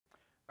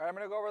All right, I'm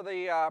going to go over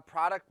the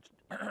product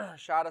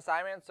shot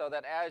assignment so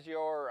that as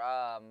your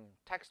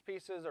text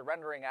pieces are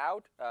rendering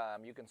out,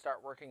 you can start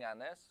working on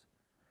this.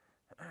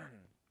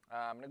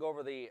 I'm going to go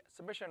over the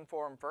submission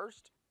form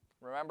first.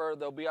 Remember,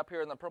 they'll be up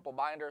here in the purple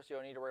binder, so you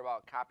don't need to worry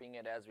about copying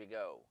it as we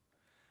go.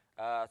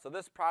 So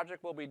this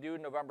project will be due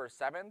November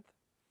 7th.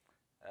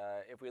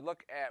 If we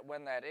look at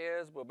when that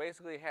is, we'll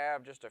basically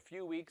have just a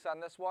few weeks on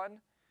this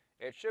one.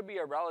 It should be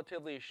a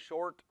relatively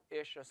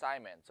short-ish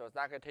assignment, so it's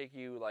not going to take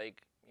you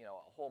like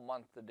a whole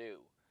month to do.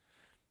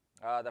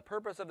 The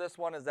purpose of this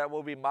one is that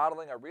we'll be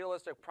modeling a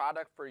realistic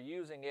product for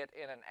using it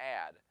in an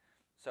ad.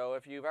 So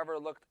if you've ever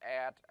looked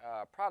at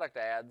product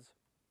ads,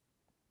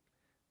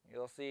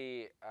 you'll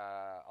see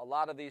a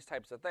lot of these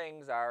types of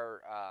things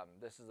are,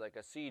 this is like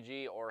a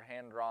CG or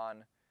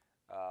hand-drawn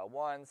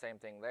one, same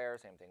thing there,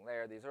 same thing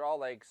there. These are all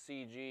like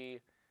CG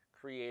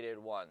created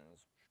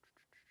ones.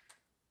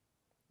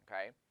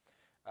 Okay.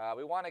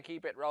 We want to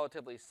keep it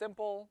relatively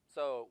simple,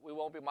 so we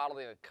won't be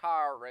modeling a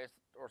car race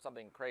or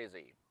something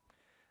crazy.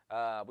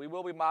 We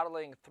will be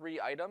modeling 3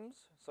 items,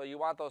 so you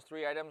want those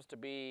 3 items to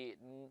be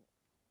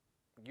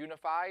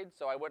unified,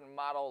 so I wouldn't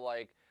model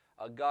like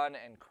a gun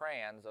and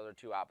crayons. Those are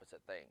 2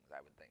 opposite things,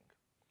 I would think.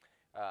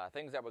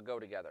 Things that would go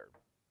together.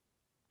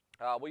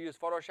 We use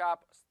Photoshop,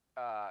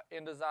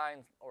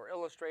 InDesign, or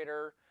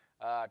Illustrator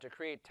to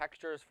create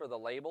textures for the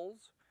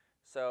labels.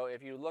 So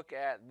if you look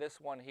at this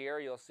one here,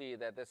 you'll see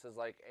that this is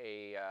like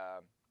a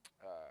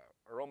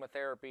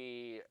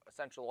aromatherapy,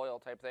 essential oil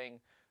type thing.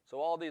 So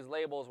all these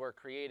labels were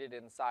created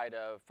inside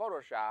of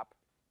Photoshop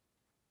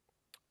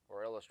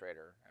or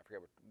Illustrator. I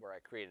forget where I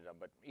created them,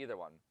 but either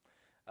one.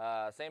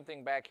 Same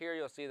thing back here.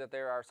 You'll see that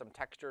there are some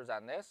textures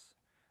on this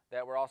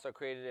that were also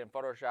created in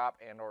Photoshop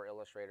and or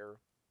Illustrator.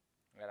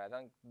 And I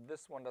think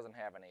this one doesn't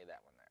have any of that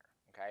one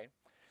there. Okay.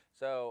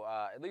 So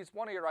at least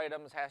one of your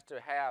items has to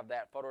have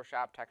that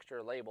Photoshop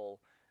texture label.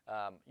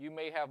 You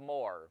may have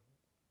more.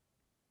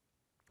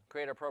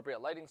 Create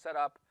appropriate lighting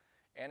setup,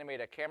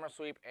 animate a camera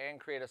sweep, and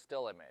create a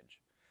still image.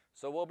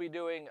 So we'll be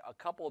doing a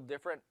couple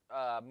different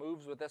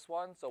moves with this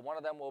one. So one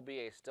of them will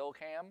be a still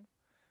cam,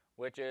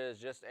 which is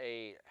just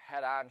a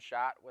head-on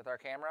shot with our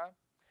camera.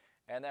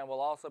 And then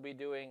we'll also be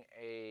doing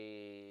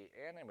a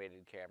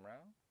animated camera.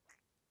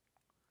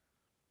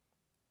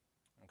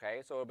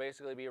 Okay, so it'll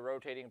basically be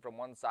rotating from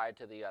one side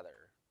to the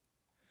other.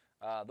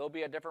 They'll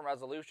be at different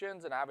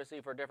resolutions and obviously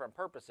for different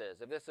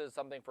purposes. If this is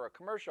something for a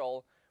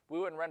commercial, we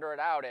wouldn't render it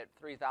out at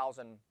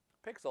 3,000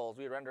 pixels.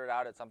 We'd render it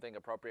out at something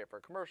appropriate for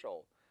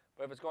commercial.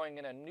 But if it's going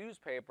in a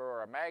newspaper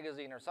or a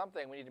magazine or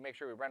something, we need to make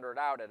sure we render it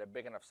out at a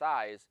big enough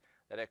size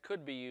that it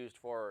could be used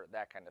for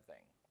that kind of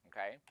thing.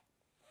 Okay.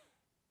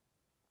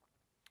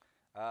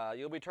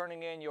 You'll be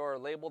turning in your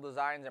label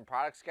designs and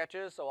product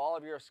sketches. So all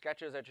of your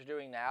sketches that you're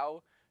doing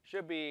now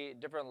should be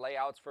different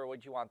layouts for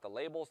what you want the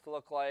labels to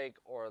look like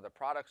or the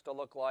products to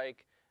look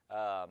like.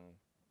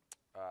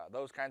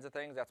 Those kinds of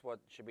things. That's what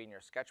should be in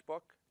your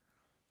sketchbook.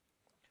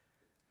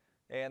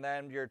 And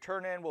then your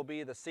turn-in will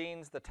be the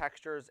scenes, the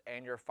textures,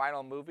 and your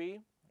final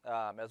movie,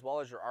 as well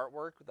as your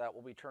artwork that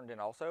will be turned in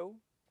also.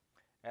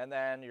 And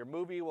then your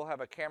movie will have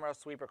a camera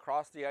sweep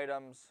across the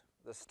items.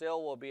 The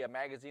still will be a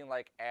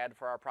magazine-like ad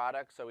for our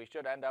product, so we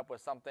should end up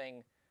with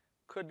something,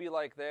 could be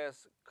like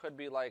this, could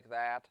be like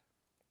that,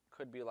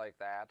 could be like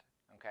that,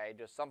 okay?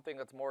 Just something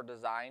that's more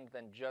designed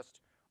than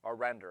just a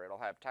render. It'll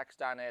have text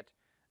on it.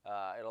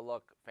 It'll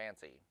look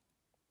fancy,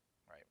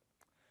 right?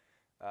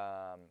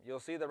 You'll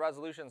see the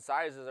resolution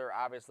sizes are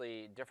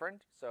obviously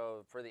different.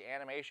 So for the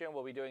animation,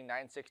 we'll be doing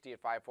 960 at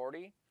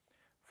 540.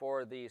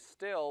 For the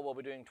still, we'll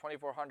be doing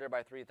 2400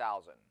 by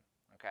 3000,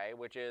 okay?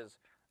 Which is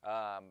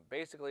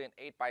basically an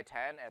 8 by 10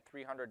 at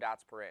 300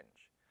 dots per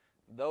inch.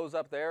 Those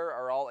up there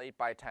are all 8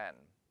 by 10,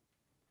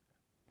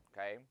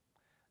 okay?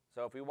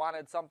 So if we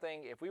wanted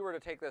something, if we were to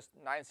take this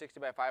 960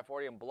 by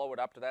 540 and blow it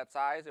up to that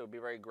size, it would be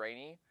very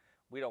grainy.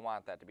 We don't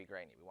want that to be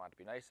grainy. We want it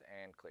to be nice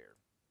and clear.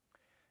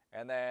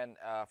 And then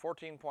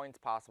 14 points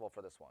possible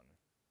for this one.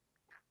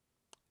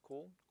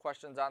 Cool.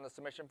 Questions on the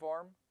submission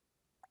form?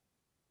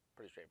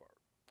 Pretty straightforward.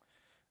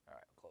 All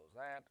right, close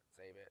that,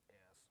 save it, yes.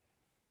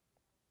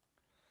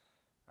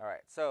 All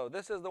right, so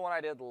this is the one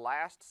I did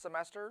last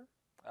semester.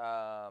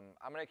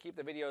 I'm going to keep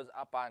the videos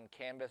up on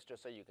Canvas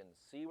just so you can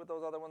see what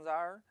those other ones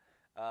are.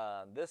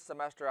 This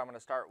semester I'm going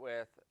to start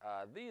with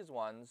these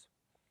ones,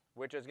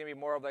 which is going to be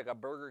more of like a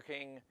Burger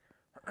King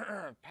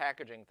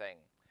packaging thing.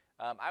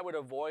 I would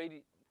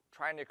avoid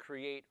trying to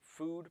create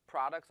food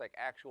products, like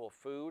actual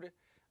food.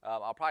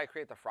 I'll probably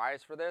create the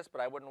fries for this, but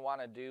I wouldn't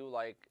want to do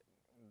like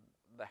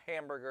the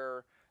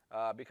hamburger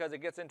because it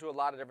gets into a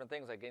lot of different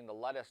things, like getting the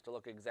lettuce to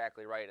look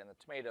exactly right and the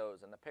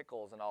tomatoes and the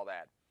pickles and all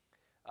that.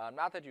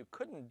 Not that you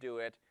couldn't do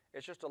it,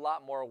 it's just a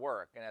lot more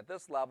work. And at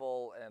this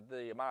level and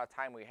the amount of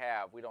time we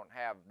don't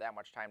have that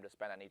much time to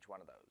spend on each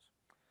one of those.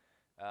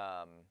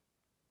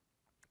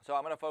 So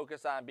I'm going to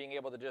focus on being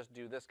able to just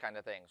do this kind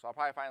of thing. So I'll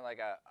probably find like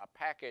a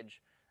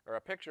package or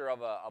a picture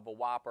of a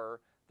Whopper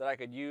that I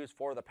could use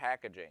for the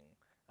packaging.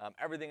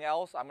 Everything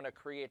else I'm going to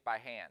create by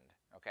hand,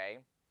 okay?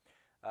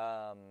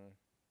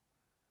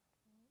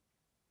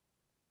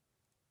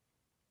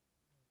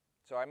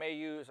 So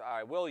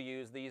I will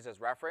use these as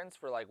reference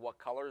for like what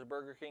colors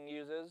Burger King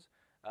uses.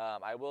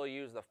 I will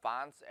use the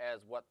fonts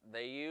as what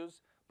they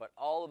use, but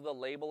all of the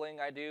labeling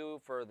I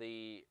do for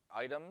the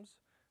items,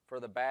 for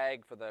the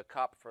bag, for the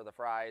cup, for the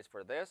fries,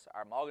 for this,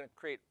 I'm all going to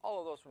create all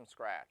of those from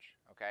scratch,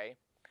 okay?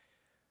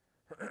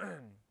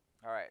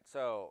 All right,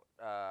 so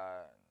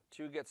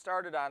to get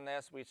started on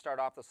this, we start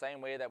off the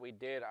same way that we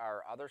did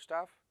our other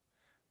stuff,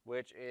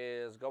 which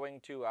is going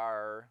to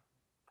our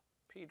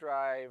P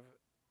drive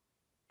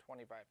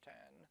 2510,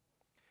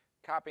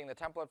 copying the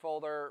template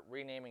folder,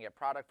 renaming it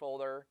product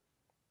folder,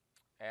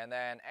 and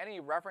then any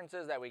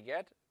references that we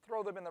get,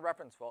 throw them in the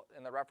reference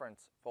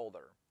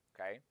folder,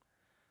 okay?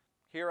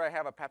 Here I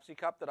have a Pepsi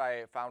cup that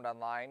I found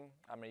online.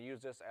 I'm going to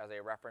use this as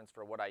a reference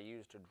for what I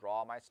use to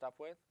draw my stuff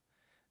with.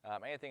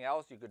 Anything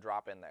else you could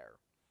drop in there.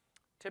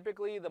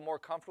 Typically, the more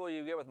comfortable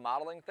you get with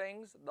modeling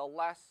things, the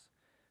less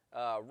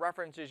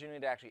references you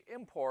need to actually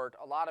import.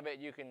 A lot of it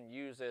you can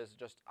use as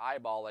just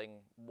eyeballing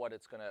what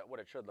it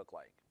should look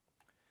like.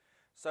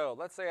 So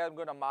let's say I'm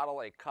going to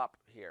model a cup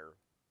here.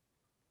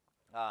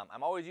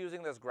 I'm always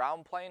using this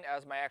ground plane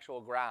as my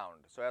actual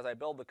ground. So as I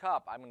build the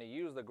cup, I'm going to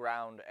use the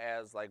ground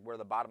as like where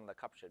the bottom of the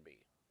cup should be.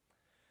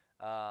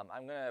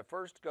 I'm going to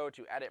first go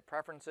to Edit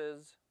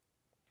Preferences.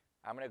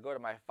 I'm going to go to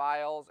my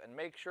files and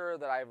make sure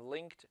that I've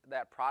linked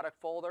that product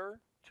folder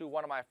to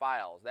one of my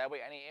files. That way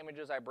any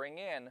images I bring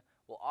in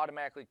will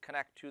automatically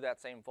connect to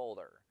that same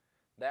folder.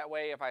 That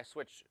way if I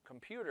switch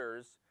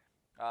computers,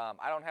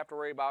 I don't have to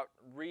worry about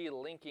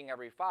relinking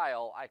every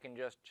file. I can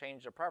just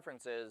change the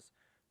preferences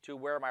to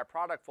where my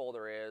product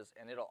folder is,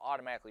 and it'll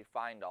automatically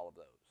find all of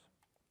those,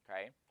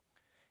 okay?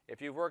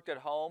 If you've worked at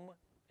home,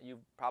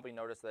 you've probably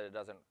noticed that it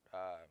doesn't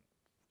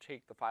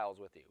take the files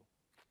with you.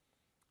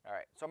 All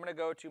right, so I'm going to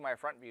go to my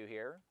front view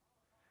here,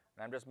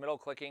 and I'm just middle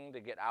clicking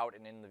to get out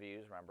and in the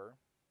views, remember.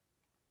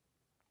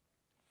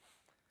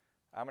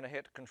 I'm going to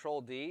hit Control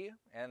D,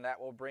 and that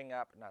will bring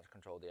up, not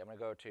Control D, I'm going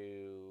to go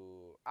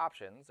to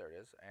Options, there it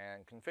is,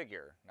 and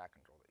Configure, not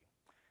Control D.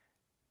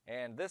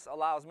 And this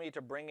allows me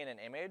to bring in an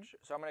image.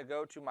 So I'm going to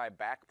go to my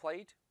back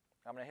plate.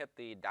 I'm going to hit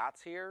the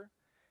dots here.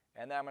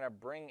 And then I'm going to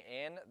bring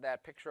in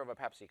that picture of a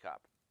Pepsi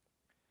cup.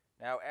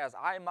 Now, as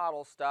I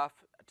model stuff,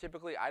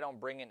 typically I don't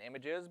bring in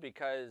images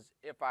because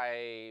if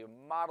I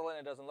model it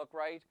and it doesn't look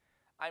right,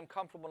 I'm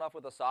comfortable enough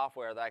with the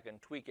software that I can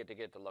tweak it to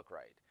get it to look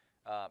right.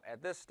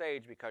 At this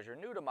stage, because you're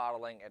new to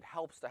modeling, it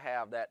helps to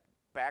have that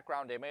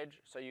background image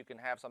so you can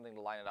have something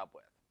to line it up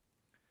with.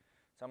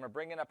 So I'm going to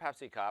bring in a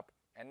Pepsi cup.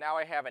 And now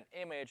I have an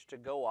image to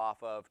go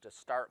off of to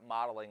start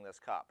modeling this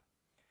cup.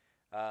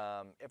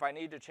 If I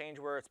need to change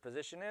where its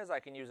position is, I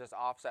can use this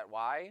offset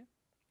Y.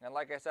 And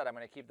like I said, I'm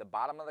going to keep the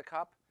bottom of the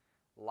cup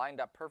lined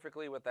up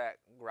perfectly with that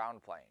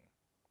ground plane.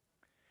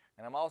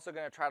 And I'm also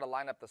going to try to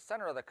line up the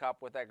center of the cup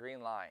with that green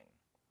line.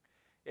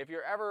 If you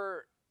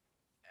ever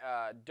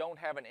don't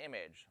have an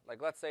image,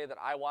 like let's say that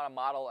I want to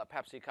model a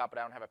Pepsi cup and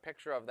I don't have a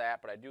picture of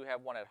that, but I do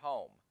have one at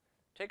home,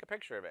 take a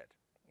picture of it.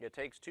 It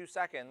takes 2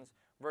 seconds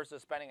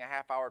versus spending a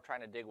half hour trying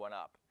to dig one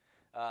up.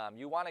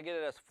 You want to get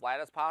it as flat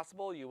as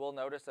possible. You will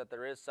notice that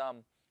there is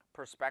some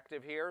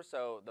perspective here,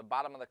 so the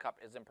bottom of the cup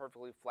isn't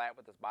perfectly flat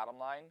with this bottom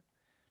line.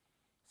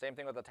 Same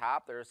thing with the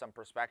top. There is some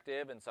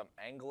perspective and some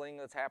angling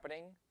that's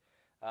happening.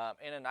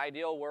 In an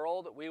ideal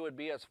world, we would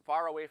be as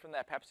far away from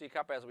that Pepsi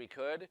cup as we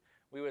could.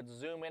 We would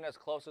zoom in as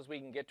close as we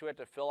can get to it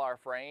to fill our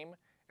frame,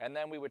 and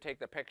then we would take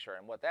the picture.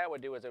 And what that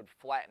would do is it would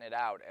flatten it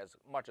out as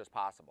much as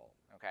possible,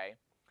 okay?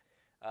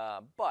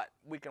 But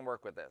we can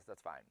work with this,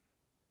 that's fine.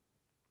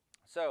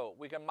 So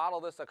we can model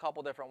this a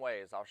couple different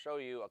ways. I'll show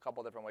you a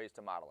couple different ways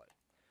to model it.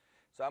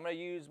 So I'm going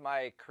to use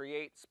my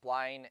Create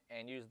Spline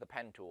and use the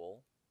pen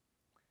tool.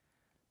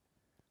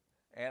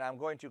 And I'm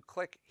going to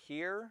click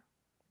here.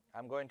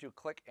 I'm going to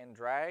click and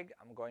drag.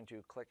 I'm going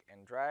to click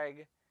and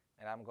drag.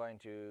 And I'm going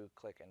to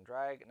click and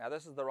drag. Now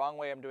this is the wrong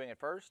way I'm doing it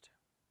first.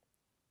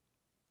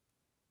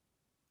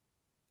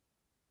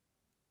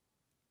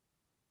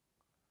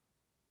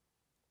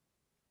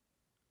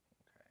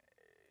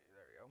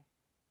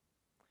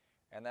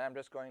 And then I'm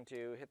just going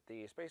to hit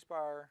the space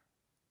bar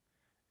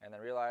and then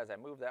realize I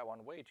moved that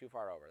one way too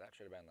far over. That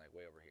should have been like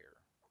way over here.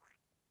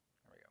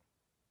 There we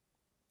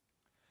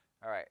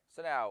go. All right,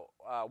 so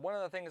now one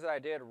of the things that I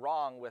did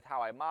wrong with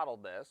how I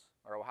modeled this,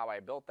 or how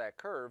I built that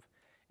curve,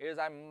 is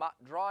I'm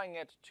drawing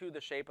it to the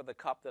shape of the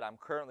cup that I'm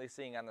currently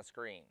seeing on the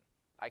screen.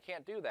 I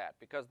can't do that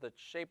because the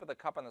shape of the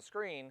cup on the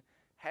screen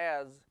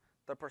has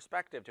the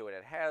perspective to it.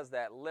 It has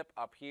that lip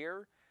up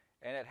here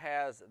and it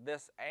has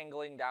this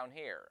angling down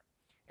here.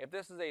 If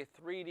this is a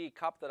 3D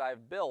cup that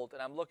I've built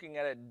and I'm looking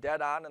at it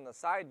dead on in the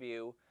side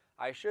view,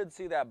 I should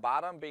see that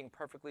bottom being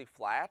perfectly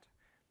flat,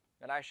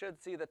 and I should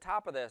see the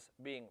top of this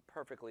being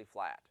perfectly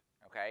flat,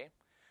 okay?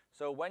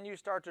 So when you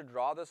start to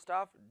draw this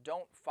stuff,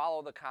 don't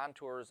follow the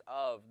contours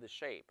of the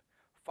shape.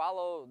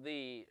 Follow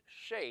the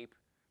shape,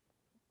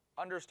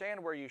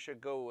 understand where you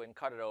should go and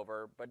cut it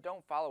over, but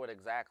don't follow it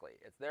exactly.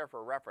 It's there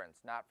for reference,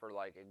 not for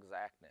like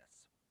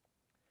exactness.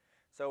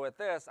 So with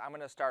this, I'm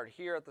going to start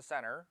here at the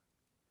center.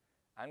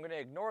 I'm going to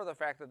ignore the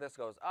fact that this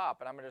goes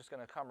up, and I'm just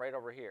going to come right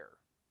over here.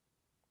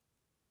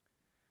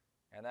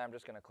 And then I'm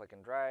just going to click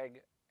and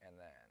drag, and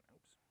then,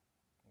 oops,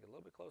 get a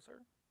little bit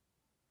closer.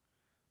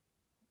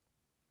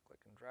 Click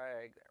and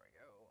drag, there we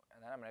go.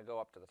 And then I'm going to go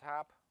up to the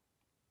top.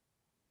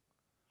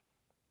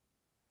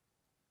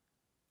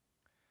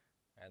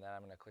 And then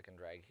I'm going to click and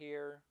drag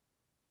here,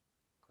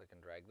 click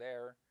and drag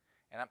there.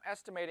 And I'm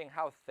estimating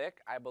how thick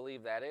I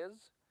believe that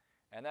is.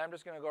 And then I'm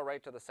just going to go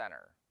right to the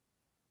center.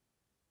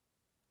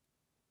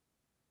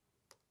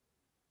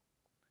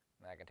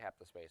 And I can tap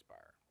the space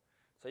bar.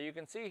 So you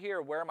can see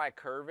here where my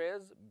curve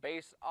is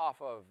based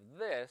off of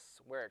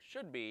this, where it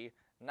should be,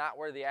 not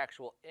where the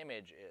actual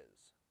image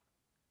is.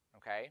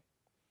 Okay?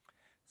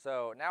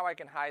 So now I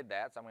can hide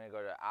that. So I'm going to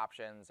go to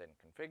Options and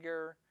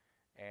Configure,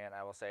 and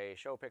I will say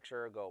Show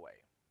Picture, go away.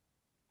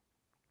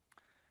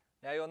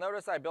 Now you'll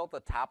notice I built the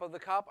top of the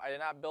cup. I did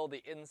not build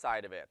the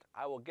inside of it.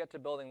 I will get to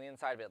building the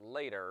inside of it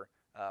later.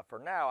 For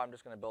now, I'm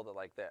just going to build it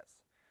like this.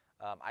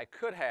 I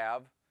could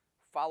have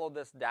followed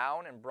this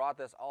down and brought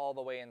this all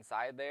the way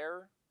inside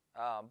there,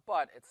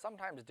 but it's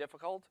sometimes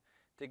difficult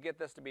to get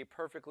this to be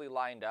perfectly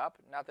lined up.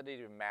 Not that it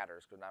even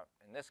matters, because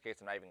in this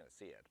case I'm not even going to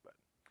see it, but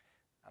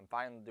I'm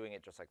fine doing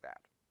it just like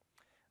that.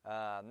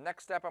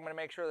 Next step, I'm going to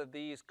make sure that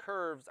these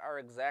curves are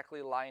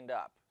exactly lined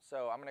up.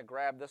 So I'm going to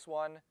grab this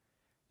one.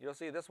 You'll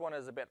see this one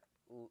is a bit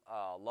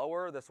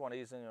lower. This one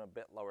is a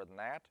bit lower than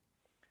that.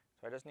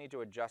 So I just need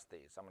to adjust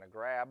these. So I'm going to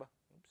grab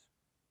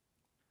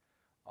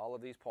all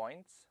of these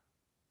points.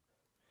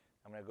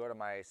 I'm going to go to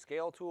my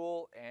scale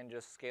tool and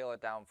just scale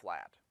it down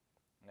flat.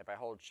 And if I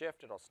hold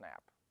shift, it'll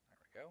snap. There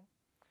we go.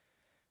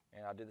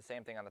 And I'll do the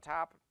same thing on the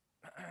top.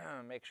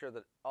 Make sure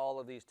that all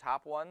of these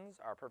top ones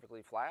are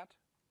perfectly flat.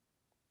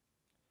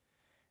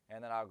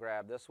 And then I'll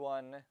grab this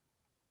one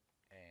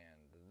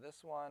and this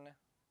one.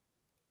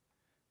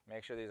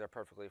 Make sure these are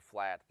perfectly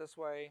flat this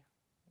way.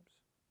 Oops.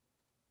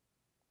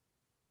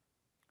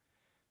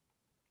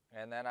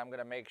 And then I'm going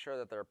to make sure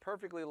that they're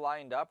perfectly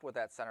lined up with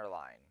that center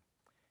line.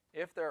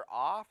 If they're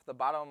off, the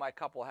bottom of my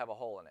cup will have a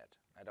hole in it.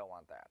 I don't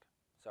want that.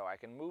 So I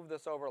can move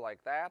this over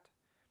like that.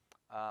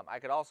 I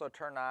could also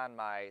turn on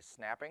my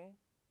snapping.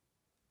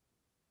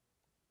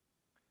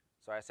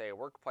 So I say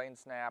work plane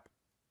snap,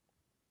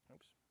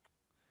 oops,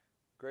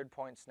 grid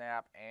point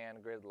snap,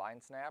 and grid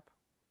line snap.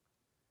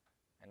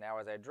 And now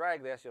as I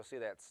drag this, you'll see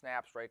that it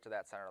snaps right to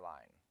that center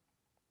line.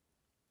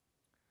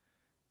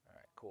 All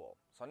right, cool.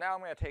 So now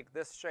I'm going to take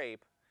this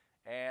shape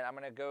and I'm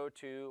going to go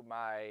to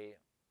my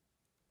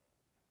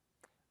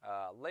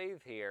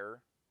lathe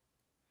here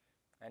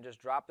and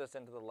just drop this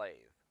into the lathe.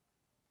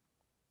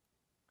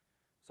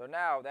 So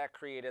now that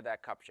created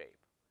that cup shape.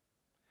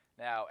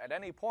 Now at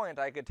any point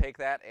I could take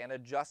that and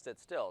adjust it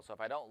still. So if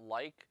I don't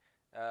like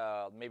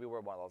maybe where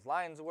one of those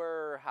lines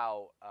were,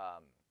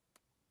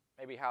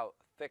 maybe how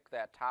thick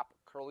that top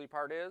curly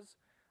part is,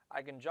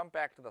 I can jump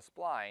back to the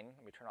spline.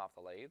 Let me turn off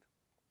the lathe.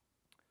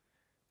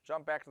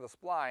 Jump back to the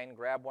spline,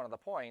 grab one of the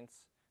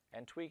points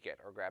and tweak it,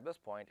 or grab this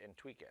point and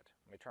tweak it.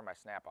 Let me turn my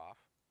snap off.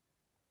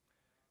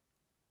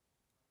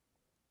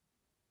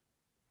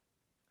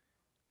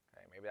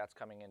 Okay, maybe that's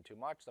coming in too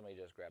much. Let me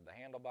just grab the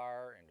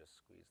handlebar and just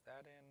squeeze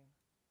that in.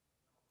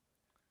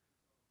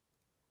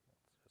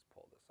 Let's just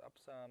pull this up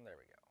some. There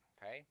we go.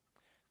 Okay,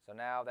 so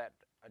now that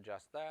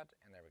adjusts that,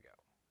 and there we go.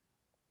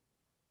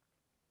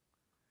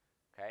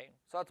 Okay,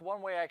 so that's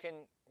one way I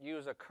can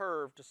use a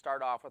curve to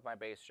start off with my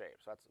base shape.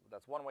 So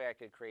that's one way I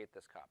could create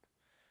this cup.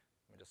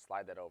 Let me just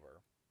slide that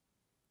over.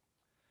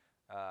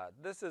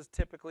 This is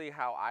typically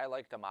how I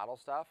like to model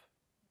stuff.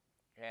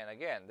 And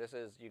again, this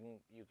is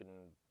you can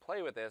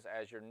play with this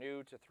as you're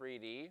new to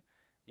 3D.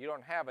 You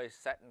don't have a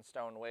set in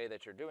stone way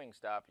that you're doing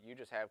stuff. You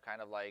just have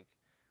kind of like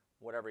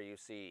whatever you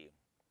see.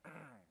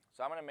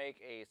 So I'm going to make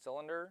a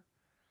cylinder.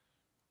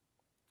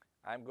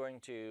 I'm going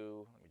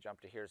to, let me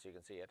jump to here so you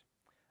can see it.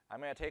 I'm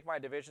going to take my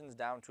divisions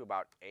down to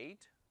about 8,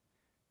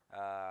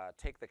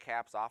 take the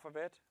caps off of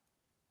it,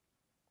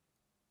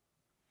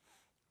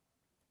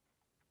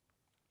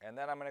 and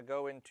then I'm going to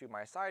go into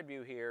my side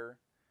view here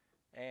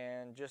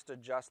and just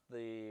adjust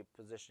the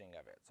positioning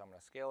of it. So I'm going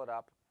to scale it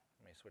up.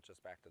 Let me switch this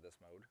back to this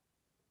mode.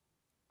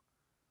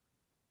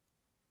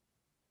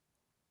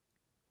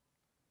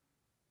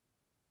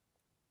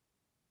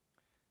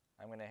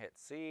 I'm going to hit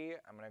C.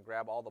 I'm going to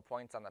grab all the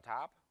points on the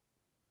top,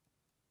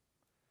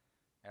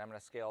 and I'm going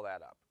to scale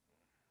that up.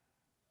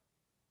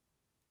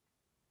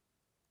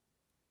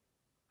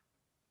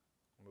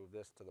 Move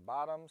this to the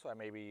bottom, so I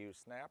maybe use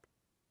snap.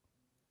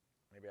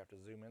 Maybe I have to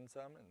zoom in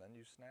some and then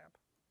use snap.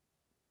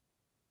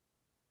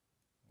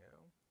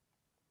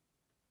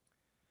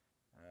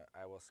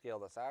 I will scale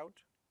this out.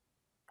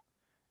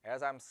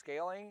 As I'm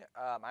scaling,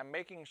 I'm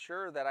making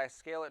sure that I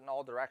scale it in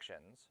all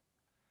directions.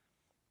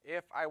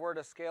 If I were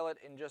to scale it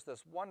in just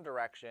this one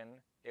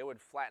direction, it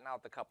would flatten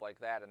out the cup like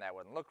that, and that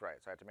wouldn't look right.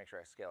 So I have to make sure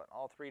I scale it in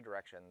all 3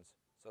 directions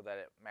so that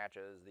it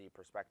matches the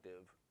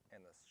perspective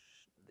and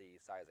the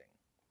sizing.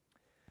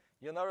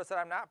 You'll notice that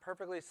I'm not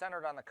perfectly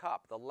centered on the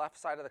cup. The left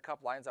side of the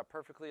cup lines up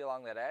perfectly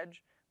along that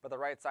edge, but the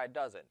right side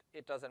doesn't.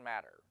 It doesn't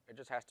matter. It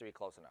just has to be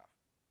close enough.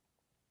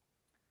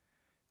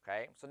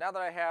 Okay, so now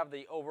that I have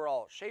the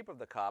overall shape of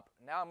the cup,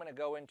 now I'm going to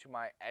go into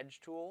my edge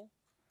tool.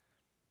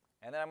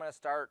 And then I'm going to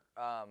start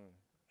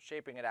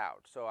shaping it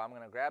out. So I'm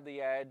going to grab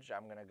the edge,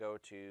 I'm going to go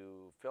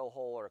to fill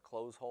hole or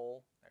close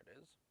hole. There it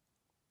is.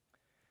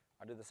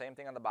 I'll do the same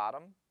thing on the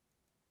bottom.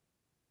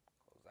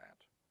 Close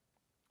that.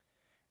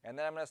 And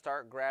then I'm going to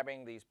start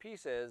grabbing these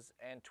pieces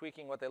and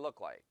tweaking what they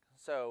look like.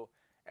 So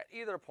at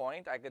either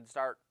point, I could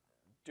start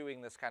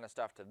doing this kind of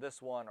stuff to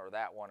this one or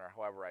that one or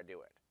however I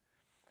do it.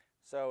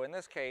 So in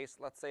this case,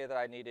 let's say that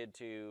I needed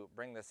to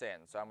bring this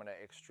in. So I'm going to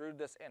extrude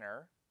this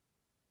inner.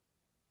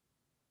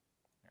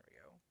 There we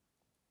go.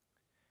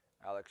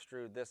 I'll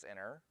extrude this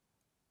inner.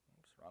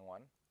 Oops, wrong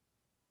one.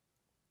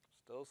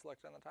 Still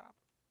select on the top.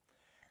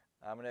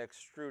 I'm going to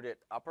extrude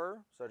it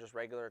upper, so just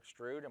regular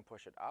extrude and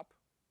push it up.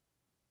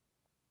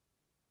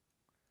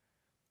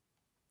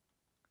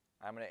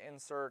 I'm going to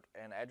insert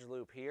an edge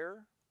loop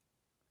here.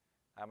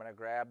 I'm going to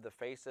grab the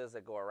faces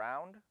that go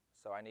around,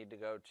 so I need to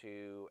go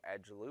to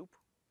edge loop.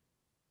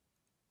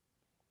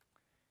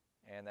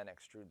 And then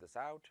extrude this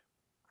out.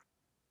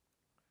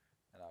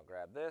 And I'll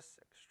grab this,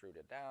 extrude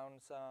it down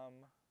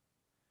some.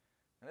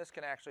 And this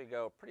can actually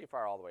go pretty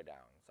far all the way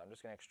down. So I'm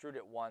just going to extrude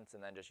it once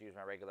and then just use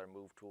my regular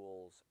move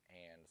tools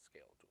and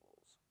scale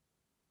tools.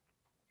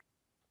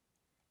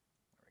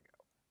 There we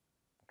go.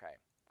 Okay.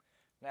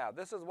 Now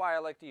this is why I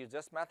like to use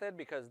this method,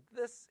 because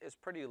this is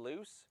pretty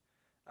loose.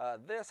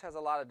 This has a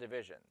lot of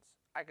divisions.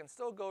 I can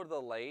still go to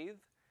the lathe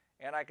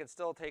and I can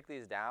still take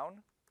these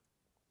down.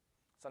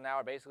 So now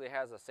it basically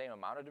has the same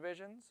amount of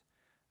divisions.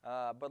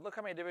 But look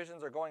how many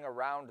divisions are going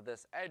around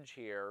this edge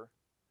here.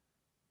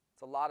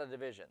 It's a lot of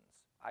divisions.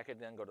 I could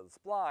then go to the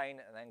spline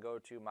and then go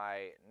to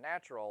my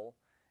natural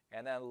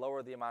and then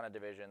lower the amount of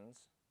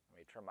divisions. Let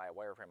me turn my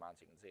wireframe on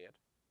so you can see it.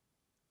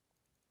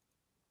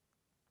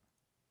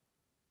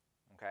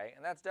 Okay,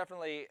 and that's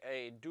definitely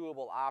a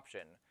doable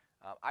option.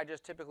 I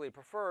just typically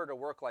prefer to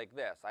work like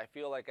this. I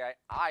feel like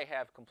I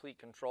have complete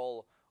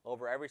control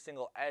over every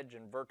single edge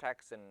and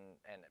vertex and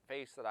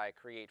face that I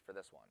create for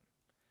this one.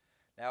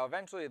 Now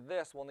eventually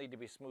this will need to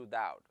be smoothed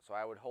out. So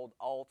I would hold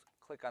Alt,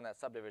 click on that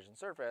subdivision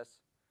surface.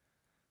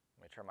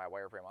 Let me turn my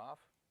wireframe off.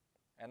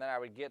 And then I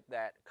would get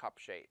that cup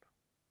shape.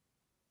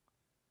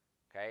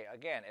 Okay,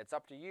 again, it's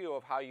up to you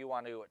of how you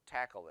want to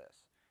tackle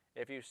this.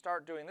 If you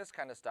start doing this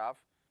kind of stuff,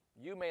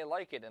 you may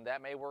like it and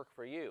that may work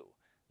for you.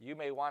 You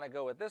may want to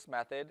go with this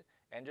method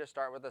and just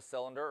start with a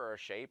cylinder or a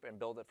shape and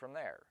build it from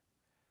there.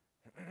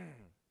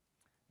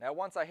 Now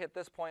once I hit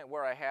this point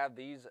where I have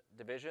these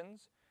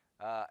divisions,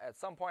 at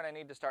some point I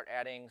need to start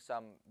adding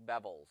some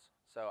bevels.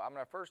 So I'm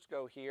going to first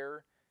go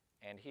here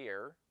and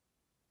here.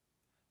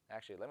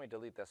 Actually, let me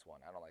delete this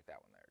one. I don't like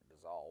that one there.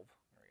 Dissolve.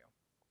 There we go.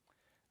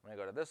 I'm going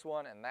to go to this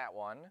one and that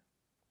one.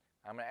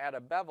 I'm going to add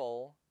a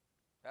bevel.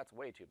 That's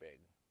way too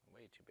big.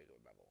 Way too big of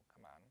a bevel.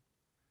 Come on.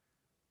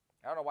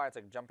 I don't know why it's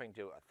like jumping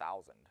to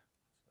 1,000.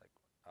 It's like,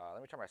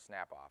 let me turn my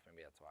snap off.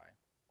 Maybe that's why.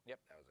 Yep,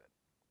 that was it.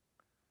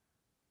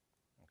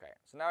 Okay,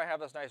 so now I have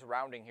this nice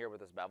rounding here with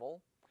this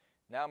bevel.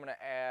 Now I'm going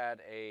to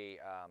add a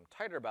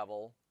tighter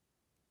bevel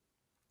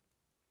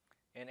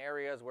in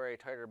areas where a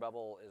tighter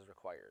bevel is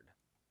required.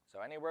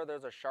 So anywhere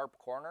there's a sharp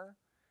corner,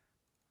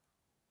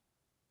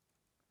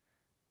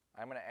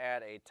 I'm going to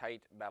add a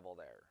tight bevel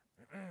there.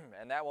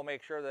 And that will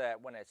make sure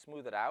that when I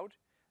smooth it out,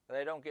 that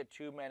I don't get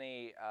too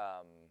much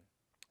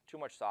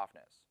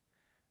softness.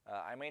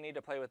 I may need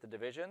to play with the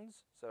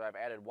divisions, so I've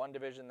added one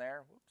division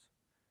there. Whoops.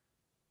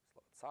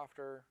 Slow it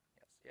softer.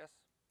 Yes, yes.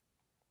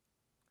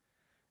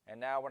 And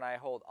now when I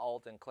hold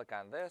Alt and click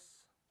on this,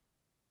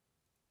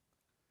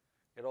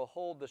 it'll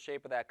hold the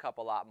shape of that cup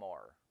a lot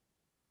more.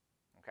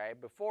 Okay,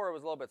 before it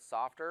was a little bit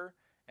softer,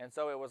 and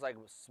so it was like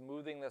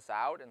smoothing this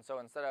out, and so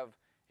instead of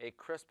a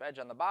crisp edge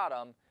on the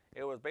bottom,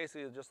 it was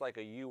basically just like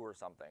a U or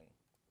something.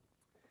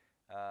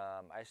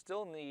 I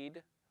still need,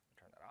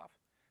 turn that off,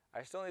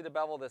 I still need to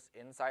bevel this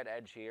inside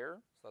edge here,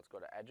 so let's go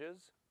to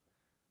Edges,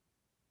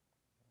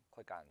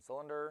 click on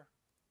Cylinder.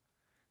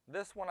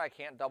 This one I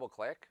can't double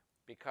click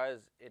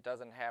because it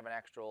doesn't have an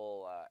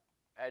actual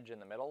edge in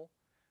the middle,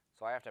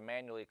 so I have to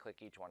manually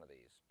click each one of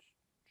these.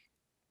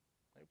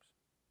 Oops.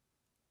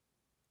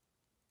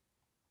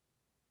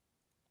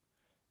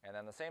 And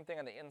then the same thing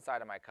on the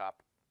inside of my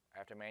cup, I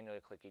have to manually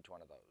click each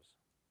one of those.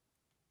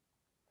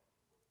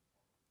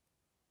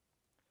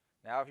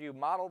 Now if you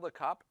model the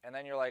cup and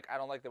then you're like, I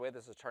don't like the way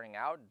this is turning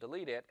out,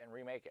 delete it and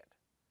remake it.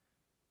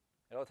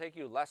 It'll take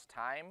you less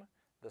time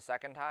the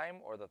second time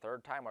or the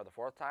third time or the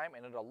fourth time,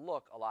 and it'll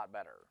look a lot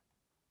better.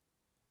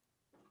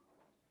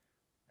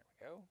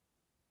 There we go.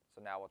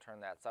 So now we'll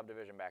turn that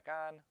subdivision back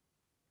on.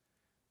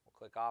 We'll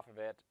click off of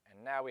it,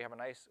 and now we have a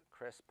nice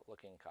crisp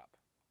looking cup.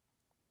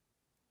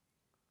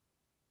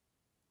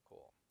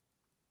 Cool.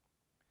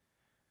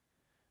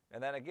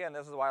 And then again,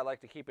 this is why I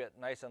like to keep it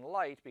nice and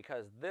light,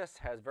 because this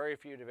has very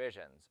few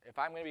divisions. If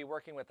I'm going to be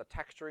working with the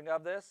texturing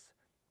of this,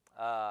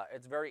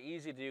 it's very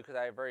easy to do because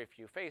I have very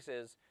few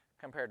faces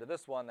compared to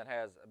this one that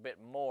has a bit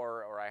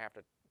more, or I have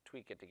to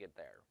tweak it to get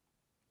there.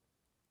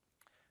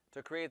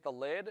 To create the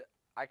lid,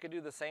 I could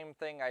do the same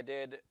thing I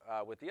did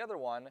with the other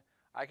one.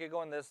 I could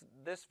go in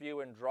this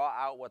view and draw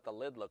out what the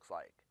lid looks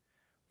like.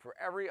 for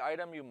every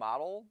item you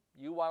model,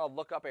 you want to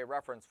look up a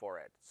reference for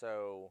it.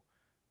 So,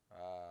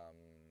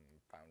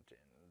 fountain,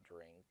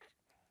 drink,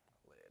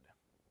 lid.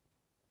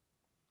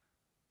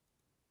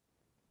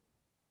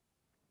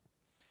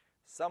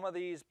 Some of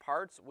these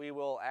parts we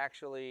will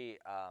actually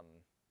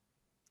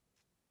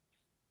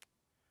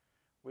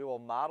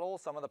model,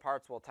 some of the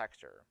parts will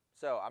texture.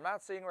 So I'm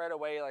not seeing right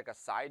away like a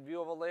side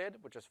view of a lid,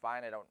 which is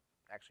fine. I don't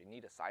actually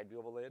need a side view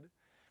of a lid.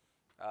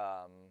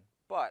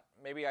 But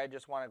maybe I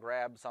just want to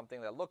grab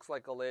something that looks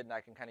like a lid and I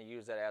can kind of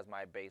use it as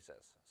my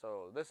basis.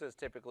 So this is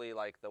typically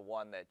like the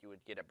one that you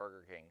would get at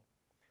Burger King.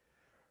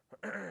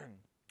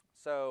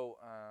 So,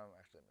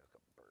 actually, let me look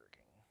up Burger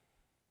King.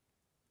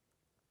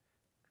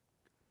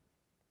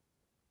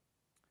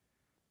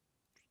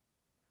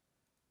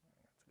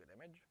 That's a good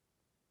image.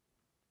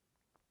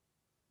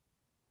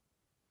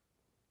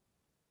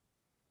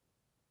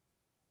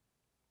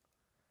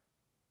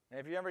 And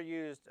if you ever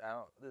used,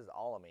 this is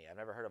Alamy. I've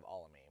never heard of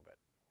Alamy, but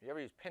if you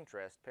ever use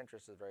Pinterest,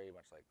 Pinterest is very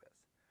much like this.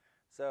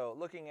 So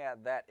looking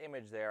at that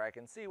image there, I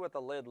can see what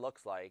the lid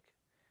looks like.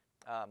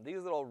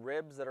 These little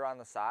ribs that are on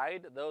the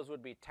side, those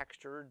would be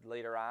textured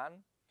later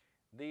on.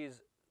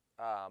 These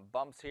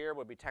bumps here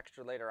would be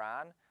textured later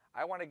on.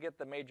 I want to get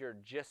the major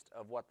gist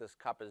of what this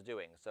cup is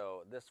doing.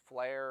 So this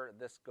flare,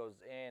 this goes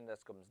in,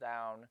 this comes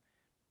down,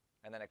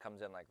 and then it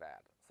comes in like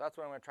that. So that's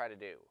what I'm going to try to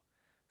do.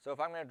 So if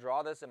I'm going to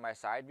draw this in my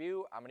side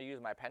view, I'm going to use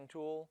my pen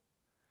tool,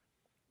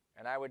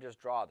 and I would just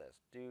draw this.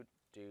 Doot,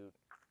 doot,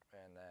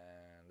 and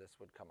then this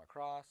would come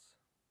across,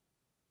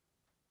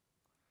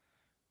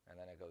 and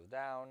then it goes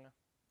down,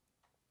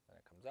 then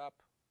it comes up,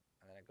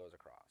 and then it goes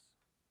across.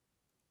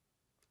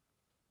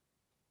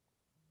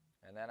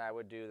 And then I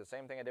would do the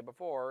same thing I did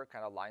before,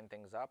 kind of line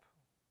things up.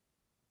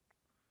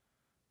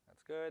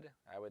 That's good.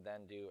 I would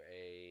then do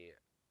a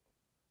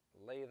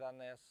lathe on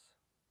this,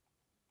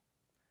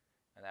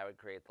 and that would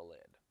create the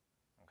lid.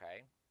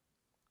 Okay?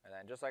 And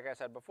then just like I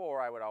said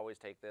before, I would always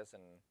take this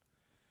and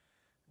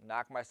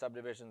knock my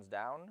subdivisions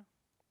down.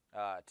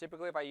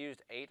 Typically if I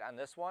used 8 on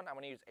this one, I'm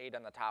going to use 8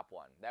 on the top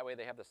one. That way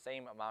they have the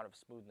same amount of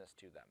smoothness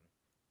to them.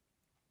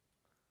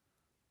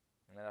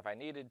 And then if I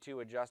needed to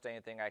adjust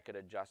anything, I could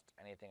adjust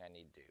anything I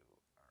need to.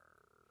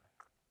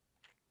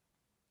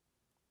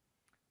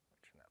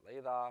 Turn that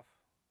lathe off.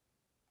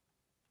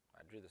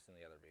 I drew this in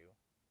the other view.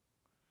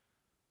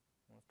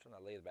 Let's turn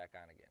the lathe back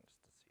on again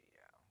just to see.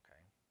 Yeah,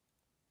 okay.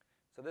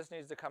 So this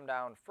needs to come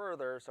down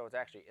further so it's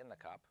actually in the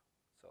cup.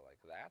 So like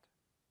that.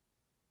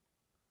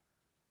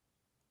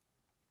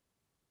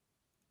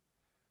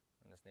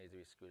 And this needs to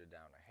be scooted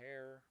down a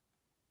hair.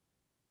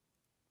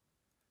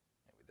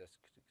 Maybe this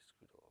could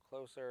scoot a little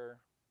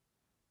closer.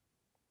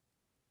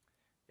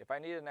 If I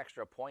need an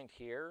extra point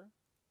here,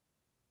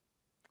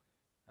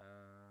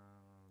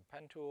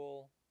 pen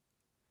tool,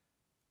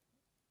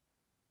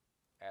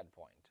 add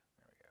point.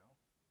 There we go.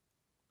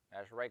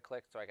 I just right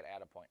click so I could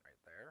add a point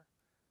right there.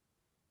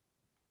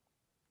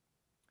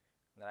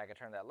 And then I can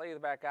turn that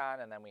lathe back on,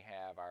 and then we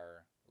have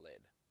our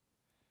lid.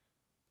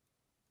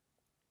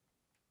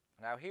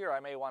 Now here I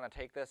may want to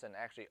take this and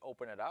actually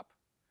open it up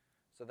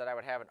so that I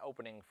would have an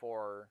opening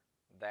for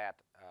that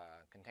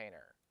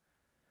container.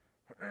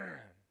 I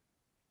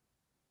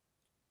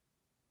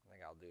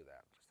think I'll do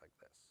that just like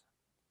this.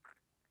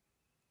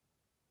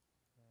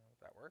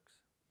 That works.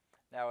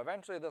 Now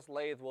eventually this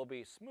lathe will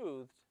be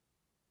smoothed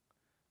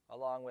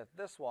along with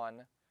this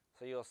one,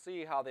 so you'll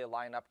see how they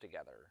line up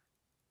together.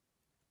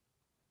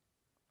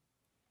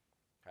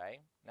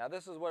 Okay, now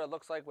this is what it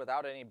looks like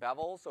without any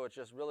bevels, so it's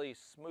just really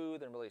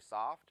smooth and really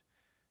soft.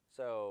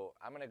 So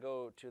I'm going to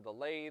go to the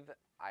lathe.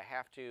 I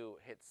have to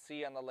hit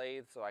C on the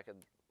lathe so I can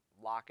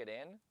lock it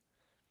in.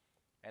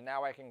 And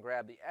now I can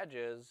grab the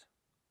edges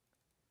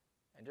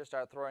and just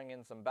start throwing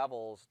in some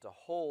bevels to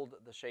hold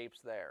the shapes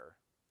there.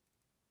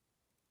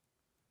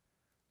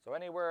 So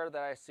anywhere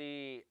that I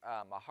see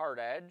a hard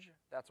edge,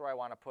 that's where I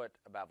want to put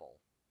a bevel.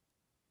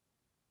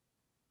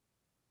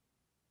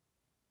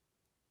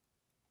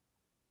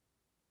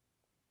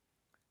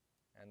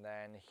 And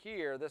then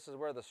here, this is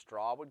where the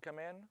straw would come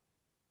in.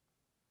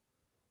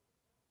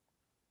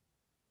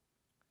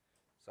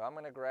 So I'm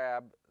going to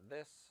grab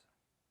this.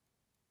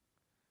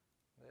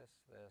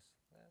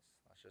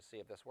 Let's just see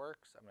if this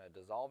works. I'm going to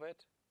dissolve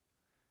it.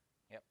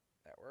 Yep,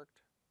 that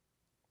worked.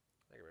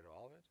 Did I get rid of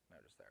all of it? No,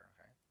 just there,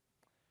 okay.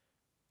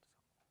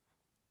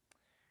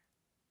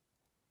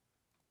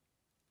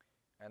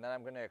 And then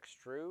I'm going to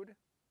extrude.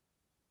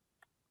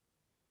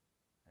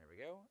 There we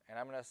go. And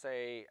I'm going to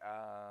say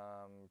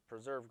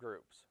preserve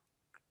groups.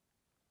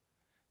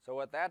 So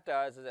what that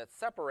does is it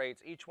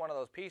separates each one of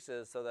those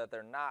pieces so that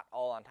they're not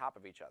all on top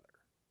of each other,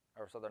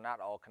 or so they're not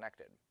all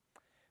connected.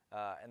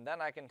 And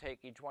then I can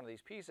take each one of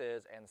these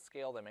pieces and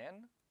scale them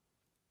in.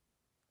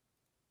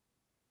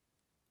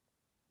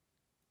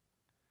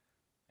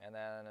 And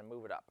then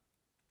move it up.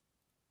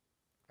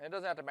 And it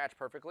doesn't have to match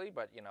perfectly,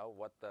 but you know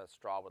what the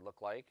straw would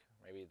look like.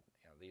 Maybe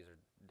these are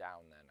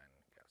down then, I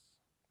guess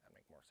that'd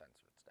make more sense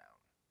if it's down.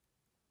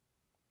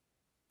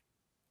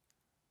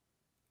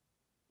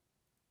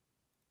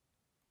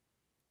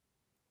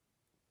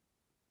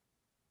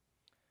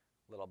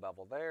 Little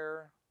bevel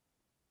there.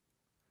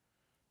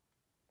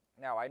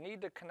 Now I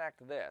need to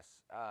connect this.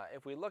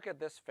 If we look at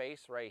this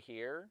face right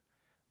here,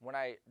 when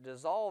I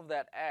dissolve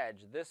that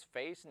edge, this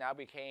face now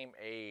became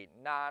a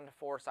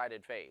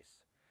non-four-sided face.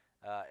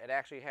 It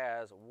actually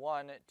has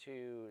 1,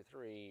 2,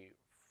 3,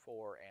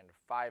 4, and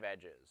 5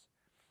 edges.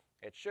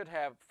 It should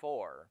have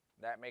 4.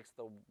 That makes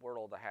the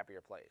world a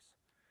happier place.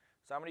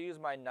 So I'm going to use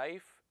my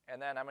knife,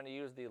 and then I'm going to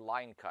use the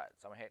line cut.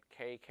 So I'm going to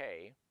hit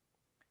KK,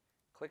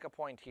 click a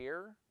point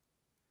here,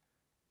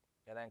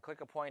 and then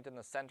click a point in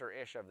the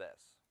center-ish of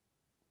this.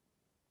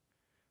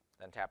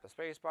 Then tap the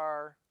space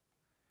bar,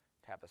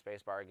 tap the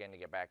space bar again to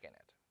get back in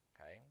it.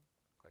 Okay,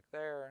 click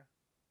there,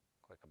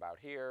 click about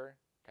here,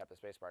 tap the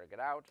space bar to get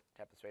out,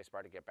 tap the space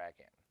bar to get back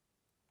in.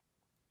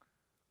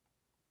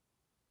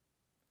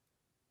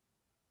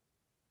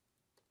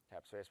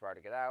 Tap space bar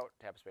to get out,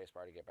 tap space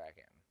bar to get back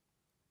in.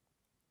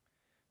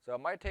 So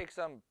it might take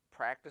some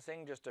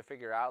practicing just to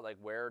figure out like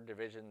where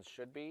divisions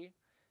should be,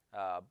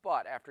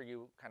 but after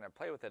you kind of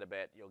play with it a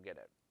bit, you'll get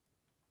it.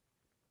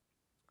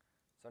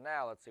 So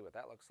now let's see what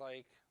that looks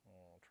like.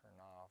 We'll turn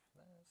off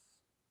this.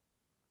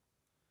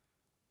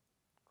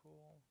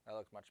 Cool. That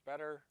looks much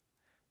better.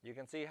 You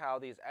can see how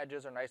these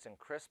edges are nice and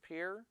crisp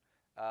here,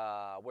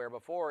 where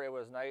before it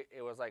was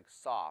like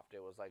soft.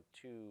 It was like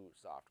too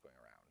soft going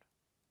around.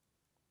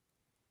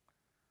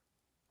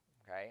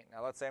 Okay.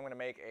 Now let's say I'm going to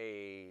make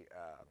a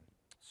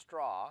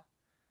straw.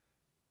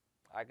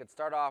 I could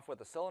start off with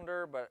a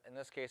cylinder, but in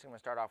this case I'm going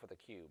to start off with a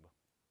cube.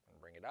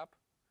 And bring it up.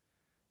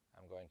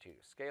 I'm going to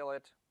scale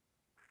it.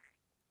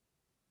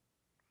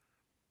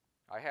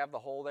 I have the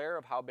hole there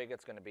of how big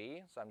it's going to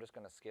be, so I'm just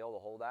going to scale the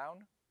hole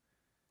down.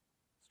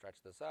 Stretch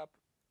this up.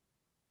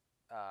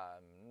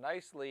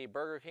 Nicely,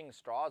 Burger King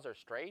straws are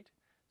straight,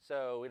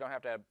 so we don't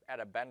have to add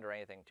a bend or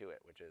anything to it,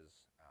 which is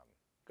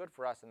good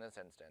for us in this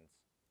instance.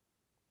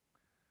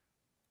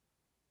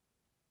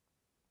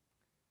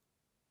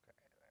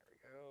 Okay, there we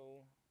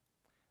go.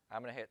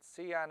 I'm going to hit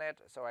C on it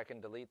so I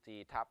can delete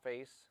the top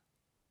face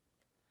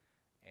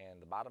and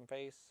the bottom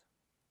face.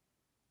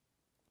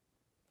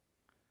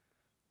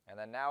 And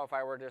then now if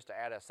I were just to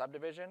add a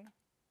subdivision,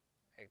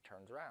 it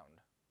turns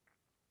around.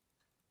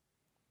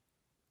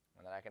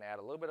 And then I can add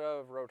a little bit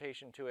of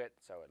rotation to it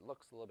so it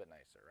looks a little bit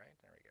nicer, right?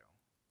 There we go.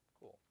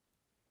 Cool.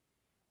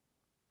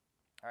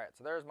 All right,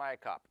 so there's my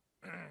cup.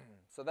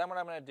 So then what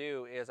I'm going to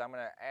do is I'm going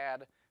to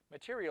add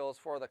materials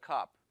for the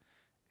cup.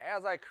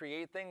 As I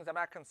create things, I'm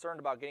not concerned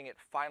about getting it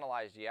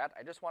finalized yet.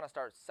 I just want to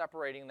start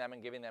separating them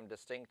and giving them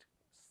distinct,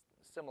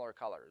 similar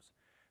colors.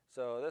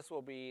 So this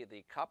will be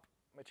the cup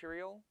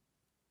material.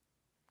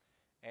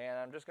 And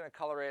I'm just going to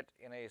color it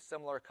in a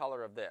similar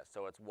color of this.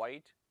 So it's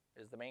white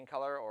is the main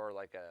color, or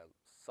like a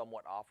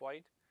somewhat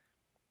off-white.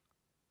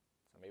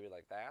 So maybe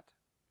like that.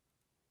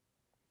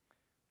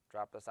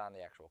 Drop this on the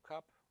actual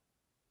cup.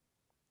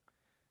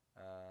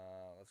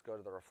 Let's go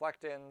to the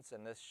reflectance,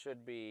 and this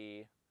should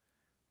be,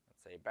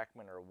 let's say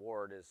Beckman or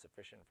Ward is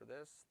sufficient for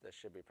this. This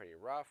should be pretty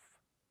rough,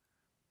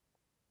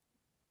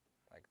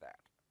 like that.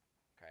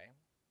 Okay,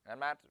 and I'm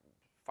not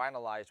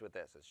finalized with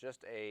this. It's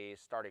just a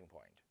starting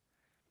point.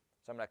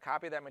 So I'm going to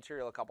copy that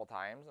material a couple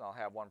times, and I'll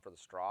have one for the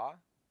straw,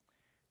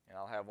 and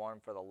I'll have one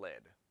for the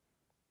lid.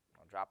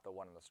 I'll drop the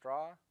one in the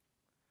straw,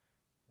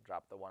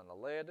 drop the one in the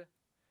lid.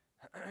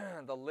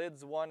 The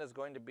lids one is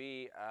going to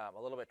be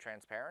a little bit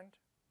transparent.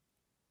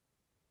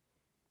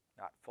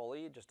 Not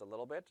fully, just a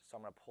little bit, so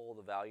I'm going to pull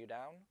the value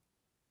down.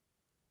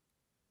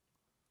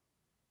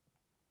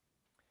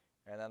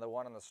 And then the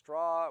one in the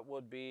straw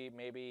would be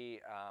maybe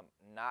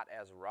not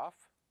as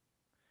rough.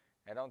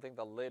 I don't think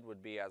the lid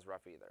would be as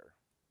rough either.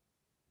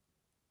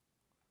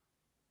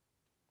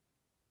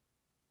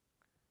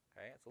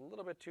 Okay, it's a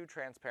little bit too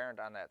transparent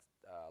on that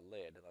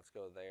lid. Let's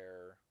go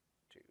there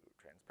to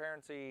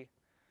transparency.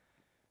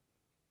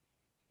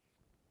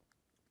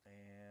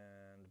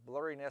 And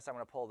blurriness, I'm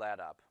going to pull that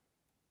up.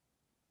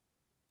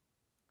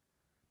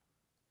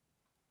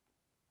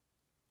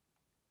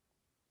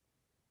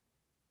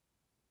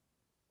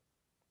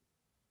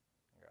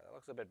 Okay, that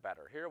looks a bit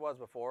better. Here it was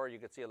before. You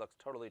could see it looks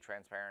totally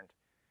transparent.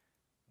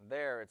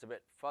 There, it's a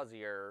bit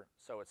fuzzier,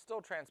 so it's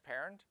still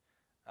transparent,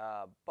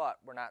 but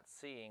we're not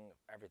seeing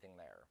everything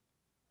there.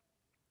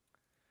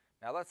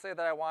 Now let's say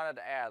that I wanted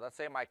to add, let's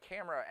say my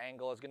camera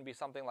angle is going to be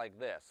something like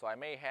this. So I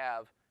may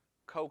have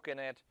Coke in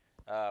it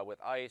with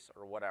ice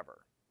or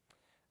whatever.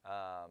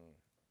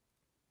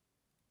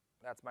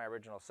 That's my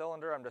original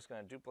cylinder. I'm just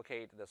going to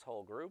duplicate this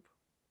whole group.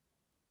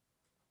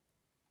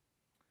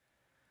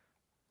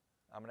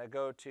 I'm going to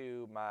go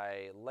to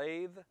my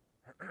lathe.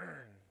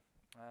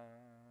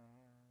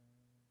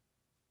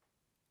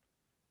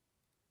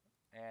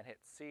 And hit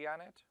C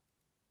on it.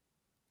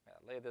 Yeah,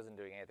 lathe isn't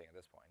doing anything at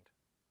this point.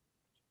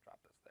 Just drop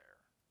this there.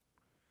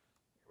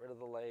 Get rid of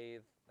the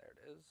lathe. There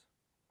it is.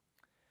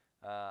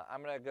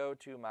 I'm going to go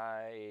to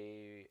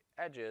my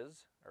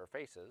edges, or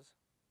faces,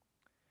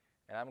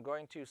 and I'm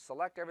going to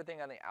select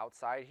everything on the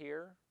outside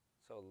here.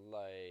 So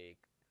like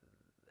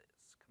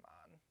this, come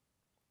on,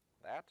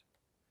 that.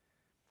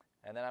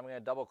 And then I'm going to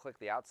double click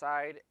the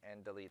outside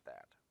and delete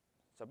that.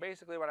 So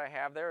basically what I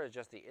have there is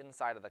just the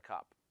inside of the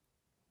cup.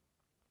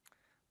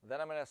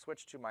 Then I'm going to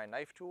switch to my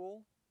knife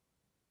tool.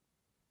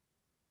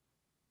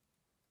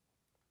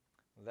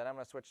 Then I'm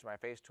going to switch to my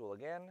face tool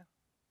again.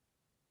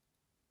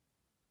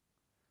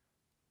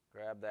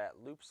 Grab that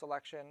loop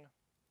selection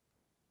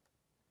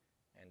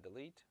and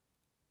delete.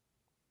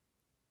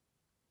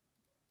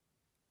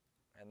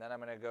 And then I'm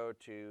going to go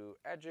to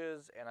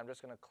edges and I'm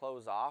just going to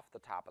close off the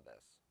top of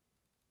this.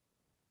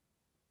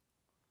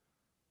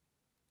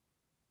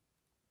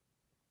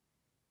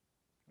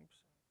 Oops,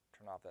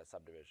 turn off that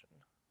subdivision.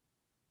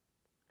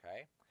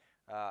 Okay.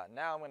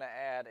 Now I'm going to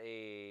add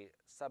a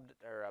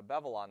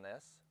bevel on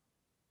this.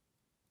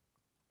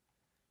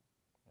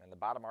 And the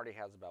bottom already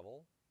has a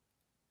bevel.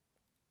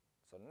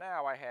 So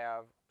now I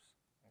have,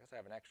 I guess I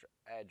have an extra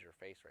edge or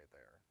face right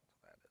there. That's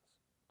what that is.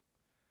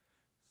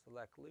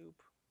 Select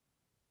loop.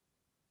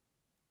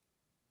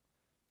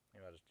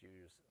 Maybe I'll just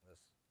use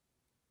this.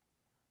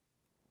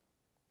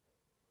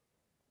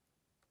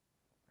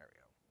 There we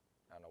go.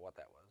 I don't know what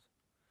that was.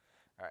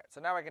 All right, so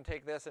now I can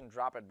take this and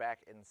drop it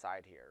back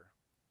inside here.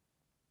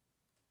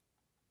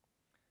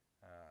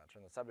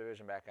 Turn the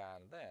subdivision back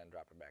on, then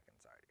drop it back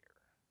inside here.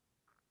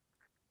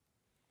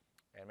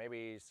 And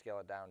maybe scale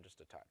it down just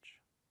a touch.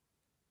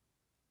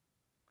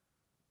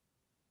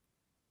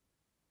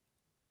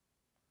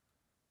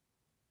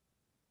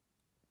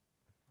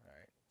 All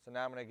right, so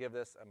now I'm going to give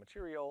this a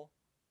material.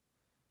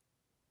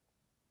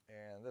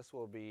 And this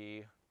will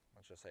be,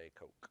 let's just say,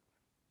 Coke.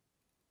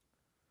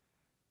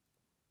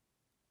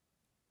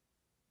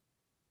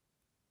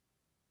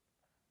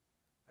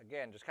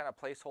 Again, just kind of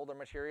placeholder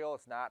material.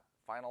 It's not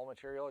final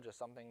material, just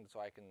something so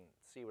I can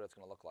see what it's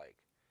going to look like.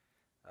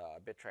 A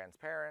bit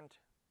transparent.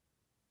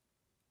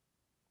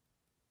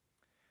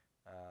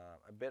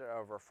 A bit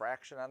of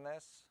refraction on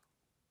this.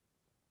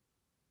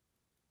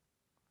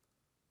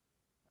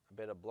 A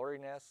bit of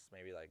blurriness,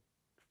 maybe like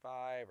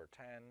 5 or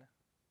 10.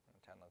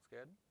 10 looks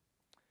good.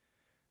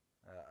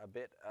 A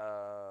bit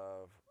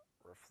of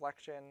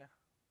reflection.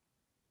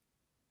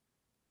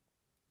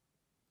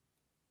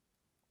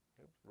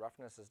 Oops,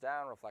 roughness is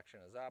down, reflection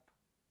is up.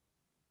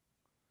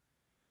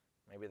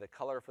 Maybe the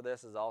color for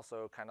this is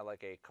also kind of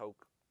like a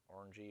Coke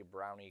orangey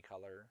browny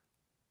color.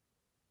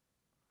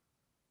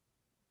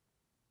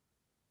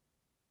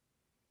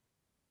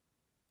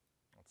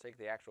 Let's take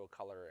the actual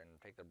color and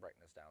take the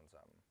brightness down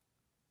some.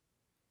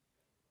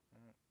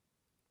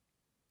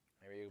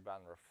 Maybe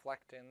on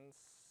reflectance,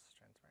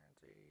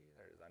 transparency,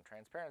 there it is. On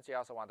transparency,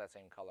 I also want that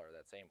same color,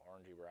 that same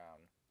orangey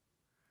brown.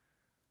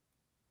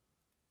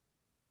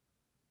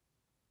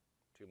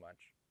 Too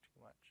much, too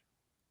much.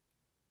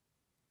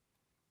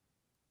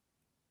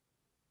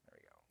 There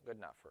we go, good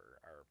enough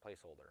for our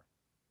placeholder.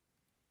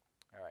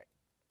 All right,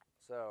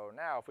 so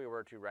now if we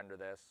were to render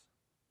this,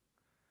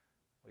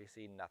 we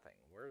see nothing.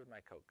 Where did my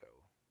Coke go?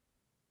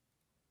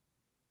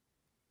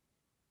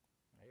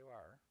 There you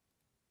are.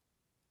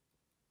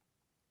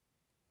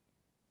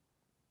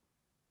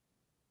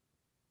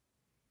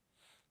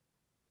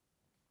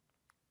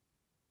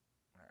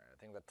 All right, I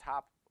think the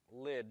top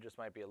lid just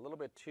might be a little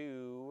bit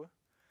too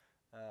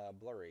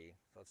blurry.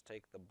 So let's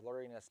take the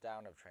blurriness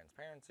down of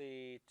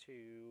transparency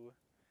to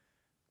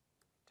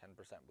 10%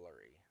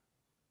 blurry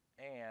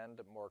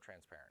and more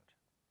transparent.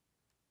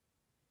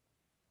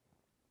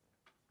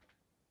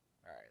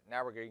 All right,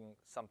 now we're getting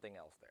something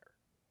else there.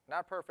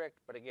 Not perfect,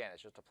 but again,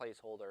 it's just a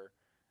placeholder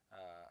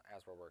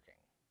as we're working.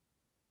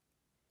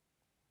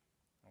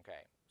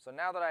 Okay, so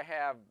now that I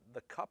have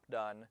the cup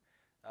done,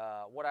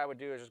 what I would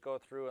do is just go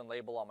through and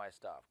label all my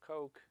stuff.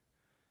 Coke,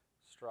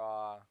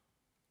 straw,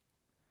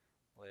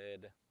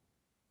 lid,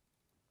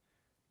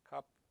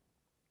 cup.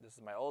 This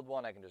is my old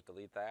one, I can just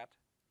delete that.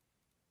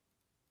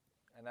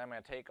 And then I'm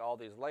going to take all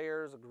these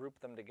layers, group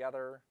them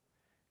together,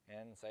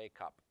 and say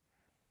cup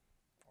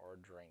or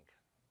drink,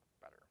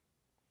 better.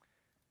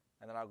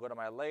 And then I'll go to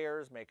my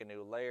layers, make a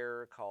new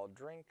layer called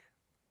drink.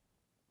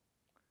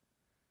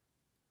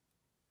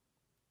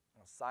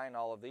 Assign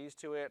all of these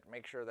to it,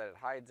 make sure that it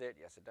hides it.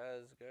 Yes, it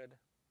does, good.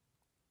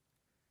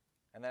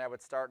 And then I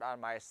would start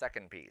on my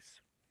second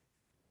piece.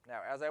 Now,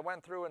 as I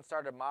went through and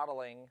started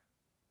modeling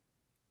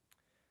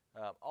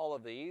all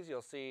of these,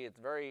 you'll see it's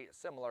very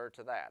similar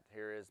to that.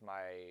 Here is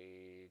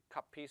my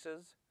cup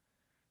pieces,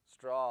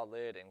 straw,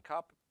 lid, and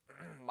cup.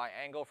 My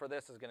angle for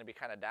this is going to be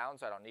kind of down,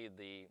 so I don't need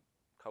the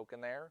Coke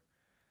in there.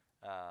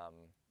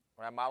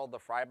 When I modeled the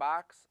fry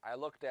box, I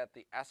looked at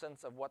the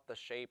essence of what the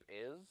shape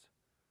is.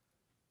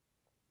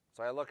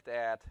 So I looked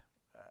at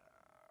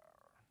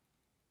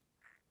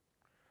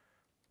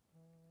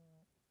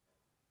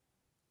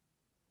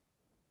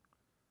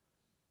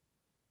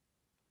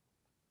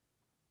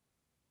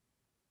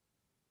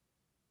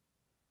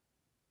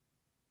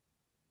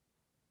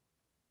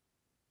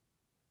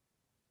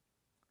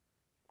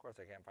of course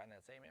I can't find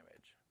that same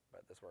image,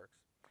 but this works.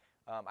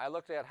 I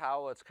looked at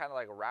how it's kind of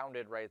like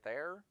rounded right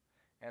there,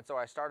 and so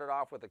I started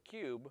off with a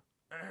cube,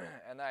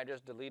 and then I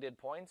just deleted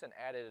points and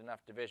added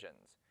enough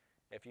divisions.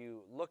 If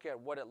you look at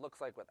what it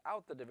looks like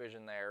without the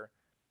division there,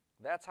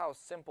 that's how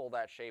simple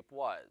that shape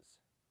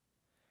was.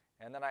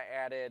 And then I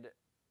added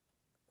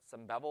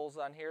some bevels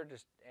on here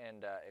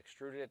and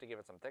extruded it to give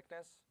it some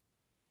thickness.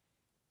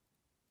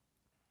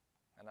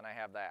 And then I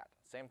have that.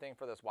 Same thing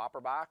for this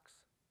Whopper box.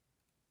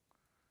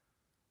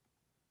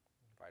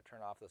 If I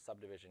turn off the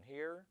subdivision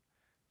here,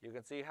 you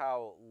can see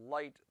how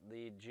light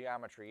the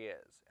geometry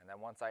is. And then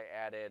once I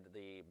added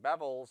the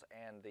bevels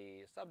and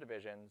the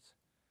subdivisions,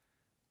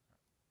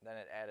 then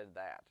it added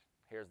that.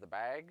 Here's the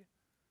bag.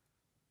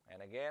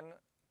 And again,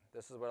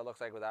 this is what it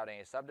looks like without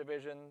any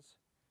subdivisions.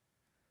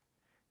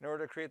 In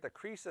order to create the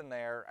crease in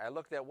there, I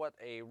looked at what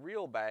a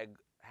real bag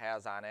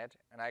has on it,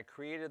 and I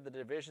created the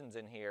divisions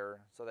in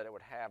here so that it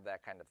would have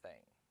that kind of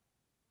thing.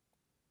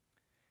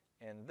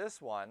 In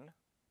this one,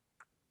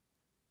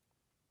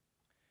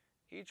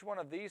 each one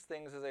of these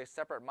things is a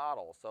separate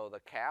model. So the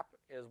cap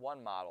is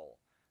one model.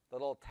 The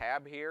little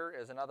tab here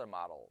is another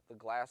model. The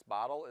glass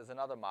bottle is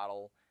another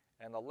model,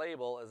 and the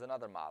label is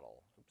another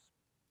model. Oops.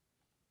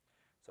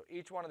 So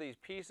each one of these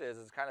pieces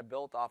is kind of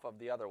built off of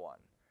the other one.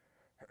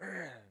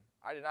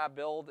 I did not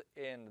build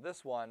in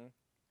this one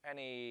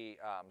any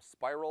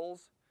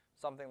spirals,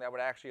 something that would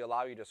actually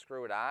allow you to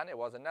screw it on. It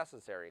wasn't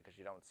necessary because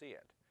you don't see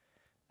it.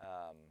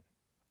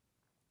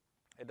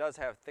 It does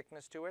have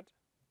thickness to it,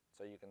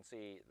 so you can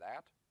see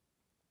that.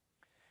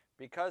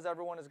 Because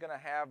everyone is going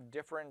to have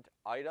different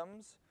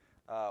items,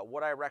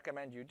 what I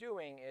recommend you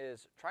doing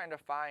is trying to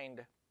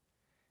find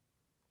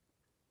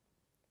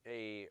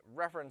a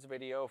reference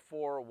video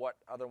for what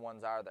other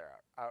ones are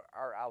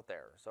out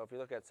there. So if you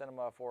look at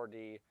Cinema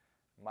 4D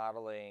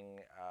modeling,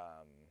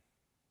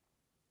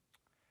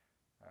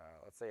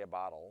 let's say a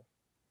bottle,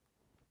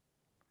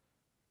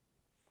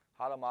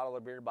 how to model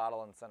a beer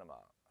bottle in Cinema,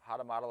 how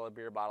to model a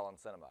beer bottle in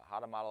Cinema, how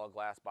to model a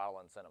glass bottle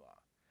in Cinema.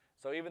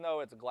 So even though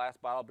it's a glass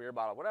bottle, beer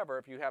bottle, whatever,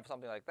 if you have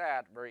something like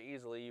that, very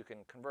easily you can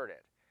convert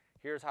it.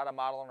 Here's how to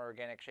model an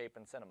organic shape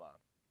in Cinema.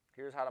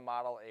 Here's how to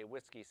model a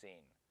whiskey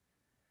scene.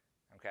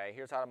 Okay,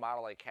 here's how to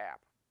model a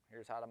cap.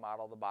 Here's how to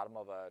model the bottom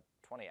of a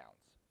 20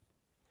 ounce.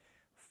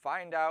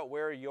 Find out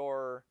where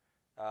your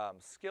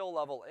skill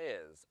level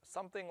is.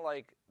 Something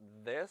like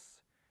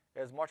this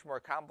is much more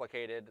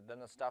complicated than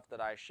the stuff that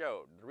I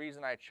showed. The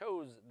reason I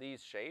chose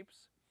these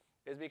shapes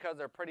is because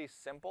they're pretty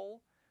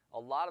simple. A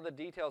lot of the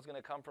detail is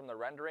going to come from the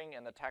rendering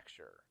and the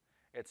texture.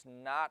 It's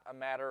not a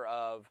matter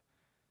of,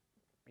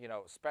 you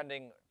know,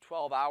 spending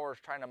 12 hours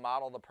trying to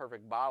model the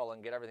perfect bottle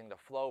and get everything to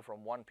flow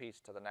from one piece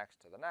to the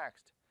next to the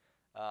next.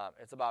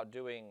 It's about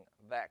doing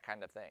that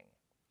kind of thing.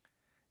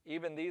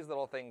 Even these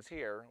little things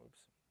here,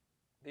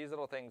 these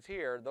little things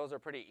here, those are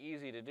pretty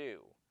easy to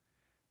do.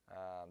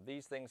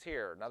 These things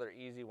here, another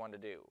easy one to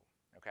do,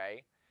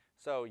 okay?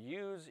 So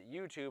use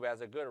YouTube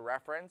as a good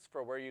reference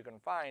for where you can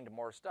find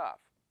more stuff.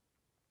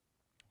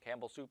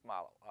 Campbell Soup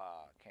model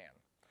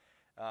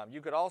can.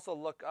 You could also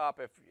look up,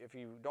 if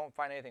you don't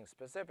find anything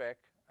specific,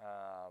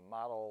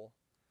 model,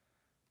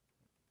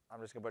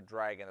 I'm just going to put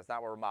Dragon. That's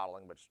not what we're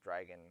modeling, but just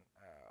Dragon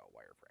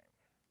wireframe.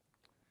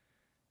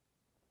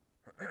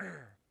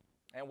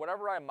 And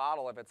whatever I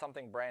model, if it's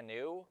something brand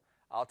new,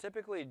 I'll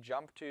typically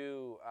jump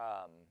to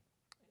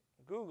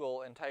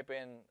Google and type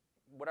in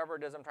whatever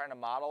it is I'm trying to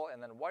model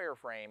and then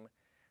wireframe.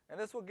 And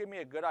this will give me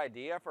a good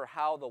idea for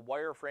how the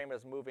wireframe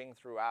is moving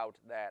throughout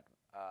that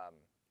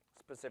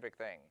specific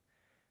thing.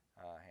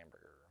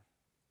 Hamburger.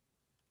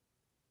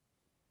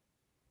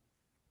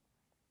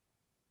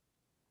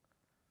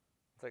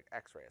 It's like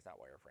X-ray, it's not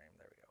wireframe.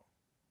 There we go.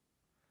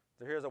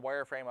 So here's a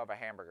wireframe of a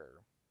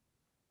hamburger.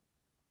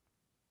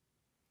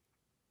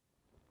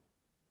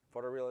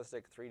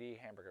 Photorealistic 3D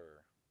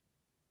hamburger.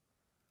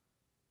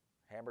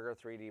 Hamburger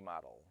 3D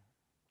model.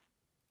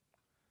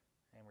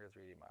 Hamburger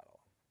 3D model.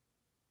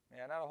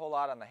 Yeah, not a whole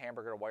lot on the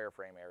hamburger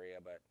wireframe area,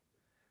 but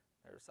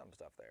there's some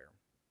stuff there.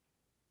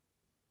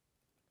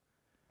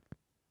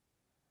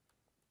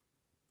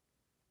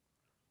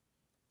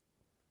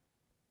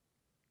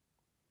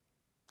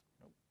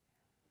 Nope.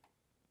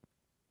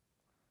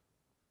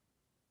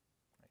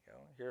 There you go.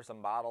 Here's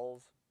some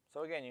models.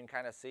 So again, you can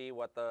kind of see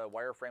what the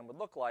wireframe would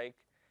look like,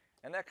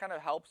 and that kind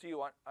of helps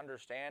you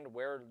understand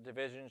where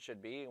divisions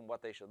should be and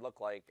what they should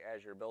look like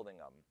as you're building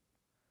them.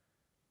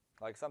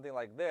 Like something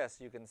like this,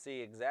 you can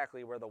see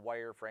exactly where the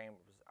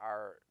wireframes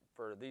are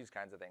for these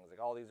kinds of things. Like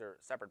all these are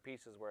separate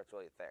pieces where it's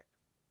really thick.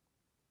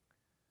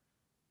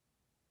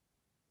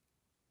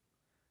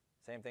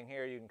 Same thing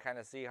here, you can kind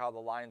of see how the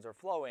lines are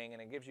flowing,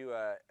 and it gives you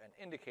an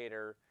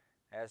indicator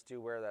as to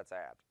where that's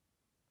at.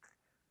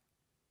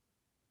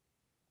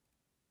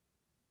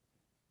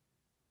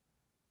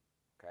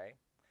 Okay.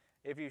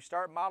 If you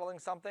start modeling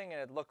something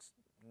and it looks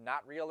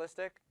not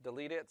realistic,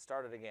 delete it,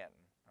 start it again,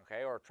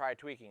 okay, or try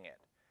tweaking it.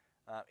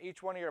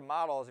 Each one of your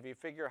models, if you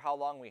figure how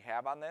long we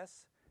have on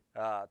this,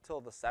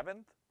 till the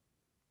 7th,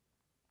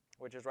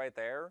 which is right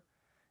there,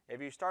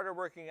 if you started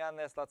working on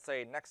this, let's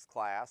say next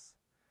class,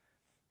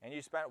 and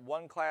you spent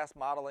one class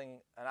modeling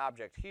an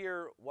object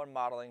here, one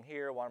modeling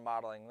here, one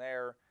modeling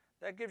there,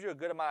 that gives you a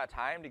good amount of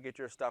time to get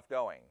your stuff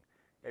going.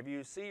 If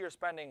you see you're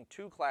spending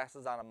 2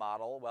 classes on a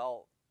model,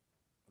 well,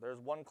 there's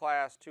 1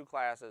 class, 2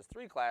 classes,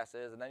 3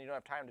 classes, and then you don't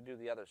have time to do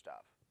the other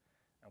stuff.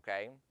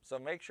 Okay, so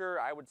make sure,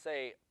 I would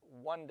say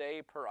 1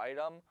 day per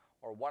item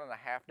or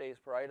 1.5 days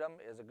per item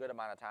is a good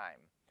amount of time.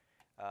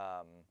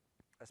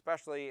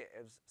 Especially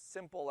as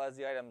simple as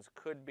the items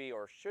could be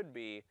or should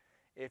be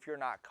if you're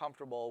not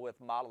comfortable with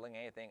modeling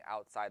anything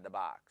outside the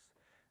box.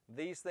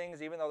 These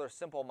things, even though they're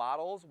simple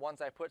models,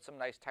 once I put some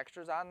nice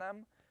textures on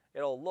them,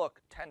 it'll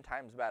look 10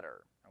 times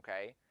better,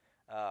 okay?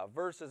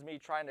 Versus me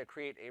trying to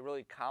create a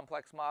really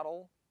complex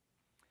model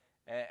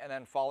and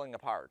then falling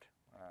apart.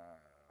 I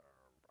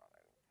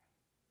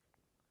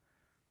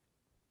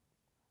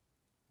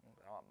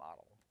want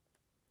model.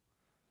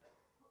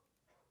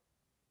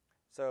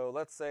 So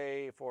let's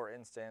say, for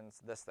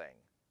instance, this thing.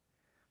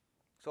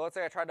 So let's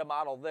say I tried to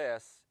model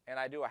this, and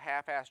I do a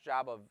half-assed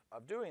job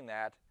of doing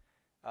that.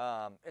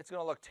 It's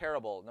going to look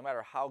terrible no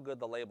matter how good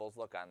the labels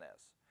look on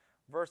this.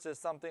 Versus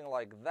something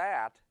like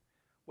that,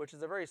 which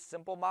is a very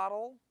simple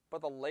model,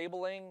 but the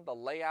labeling, the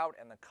layout,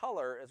 and the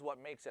color is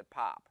what makes it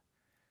pop.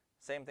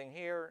 Same thing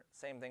here,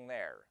 same thing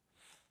there.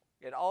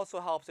 It also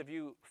helps if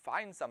you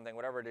find something,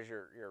 whatever it is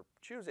you're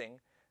choosing,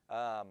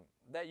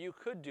 that you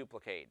could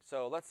duplicate.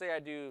 So let's say I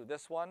do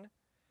this one.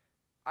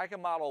 I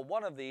can model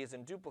one of these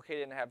and duplicate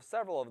it and have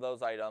several of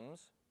those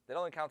items. That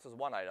only counts as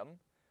one item.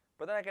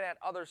 But then I can add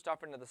other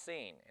stuff into the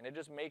scene, and it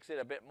just makes it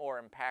a bit more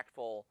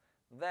impactful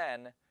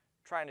than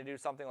trying to do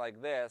something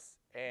like this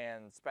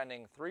and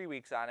spending 3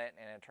 weeks on it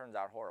and it turns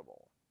out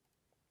horrible.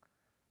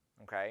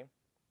 Okay?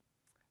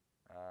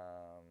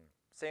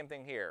 Same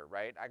thing here,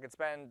 right? I could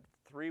spend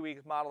 3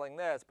 weeks modeling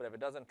this, but if it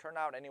doesn't turn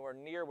out anywhere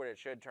near what it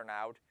should turn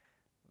out,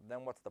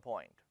 then what's the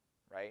point,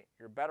 right?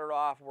 You're better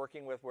off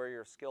working with where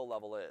your skill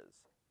level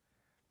is.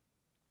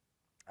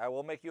 I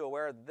will make you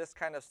aware of this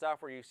kind of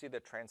stuff where you see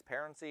the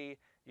transparency,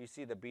 you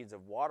see the beads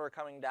of water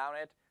coming down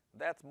it.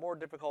 That's more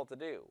difficult to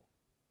do.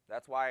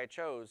 That's why I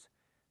chose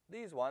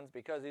these ones,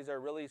 because these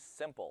are really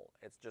simple.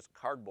 It's just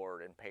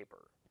cardboard and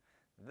paper.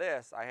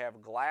 This, I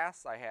have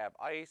glass, I have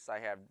ice, I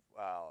have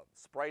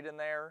Sprite in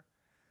there,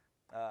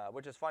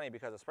 which is funny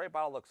because the Sprite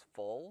bottle looks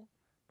full,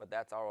 but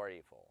that's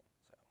already full.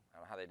 So I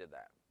don't know how they did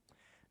that.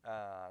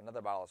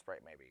 Another bottle of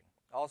Sprite maybe.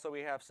 Also,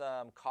 we have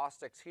some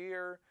caustics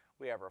here.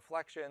 We have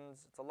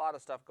reflections. It's a lot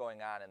of stuff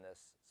going on in this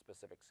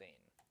specific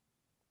scene.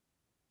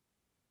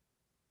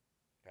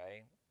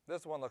 Okay,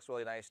 this one looks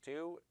really nice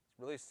too. It's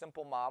a really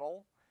simple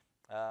model.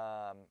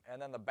 And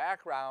then the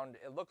background,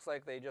 it looks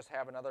like they just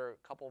have another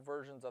couple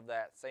versions of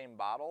that same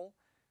bottle,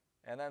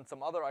 and then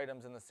some other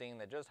items in the scene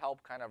that just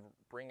help kind of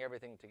bring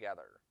everything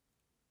together.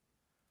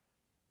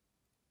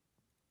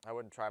 I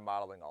wouldn't try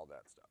modeling all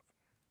that stuff.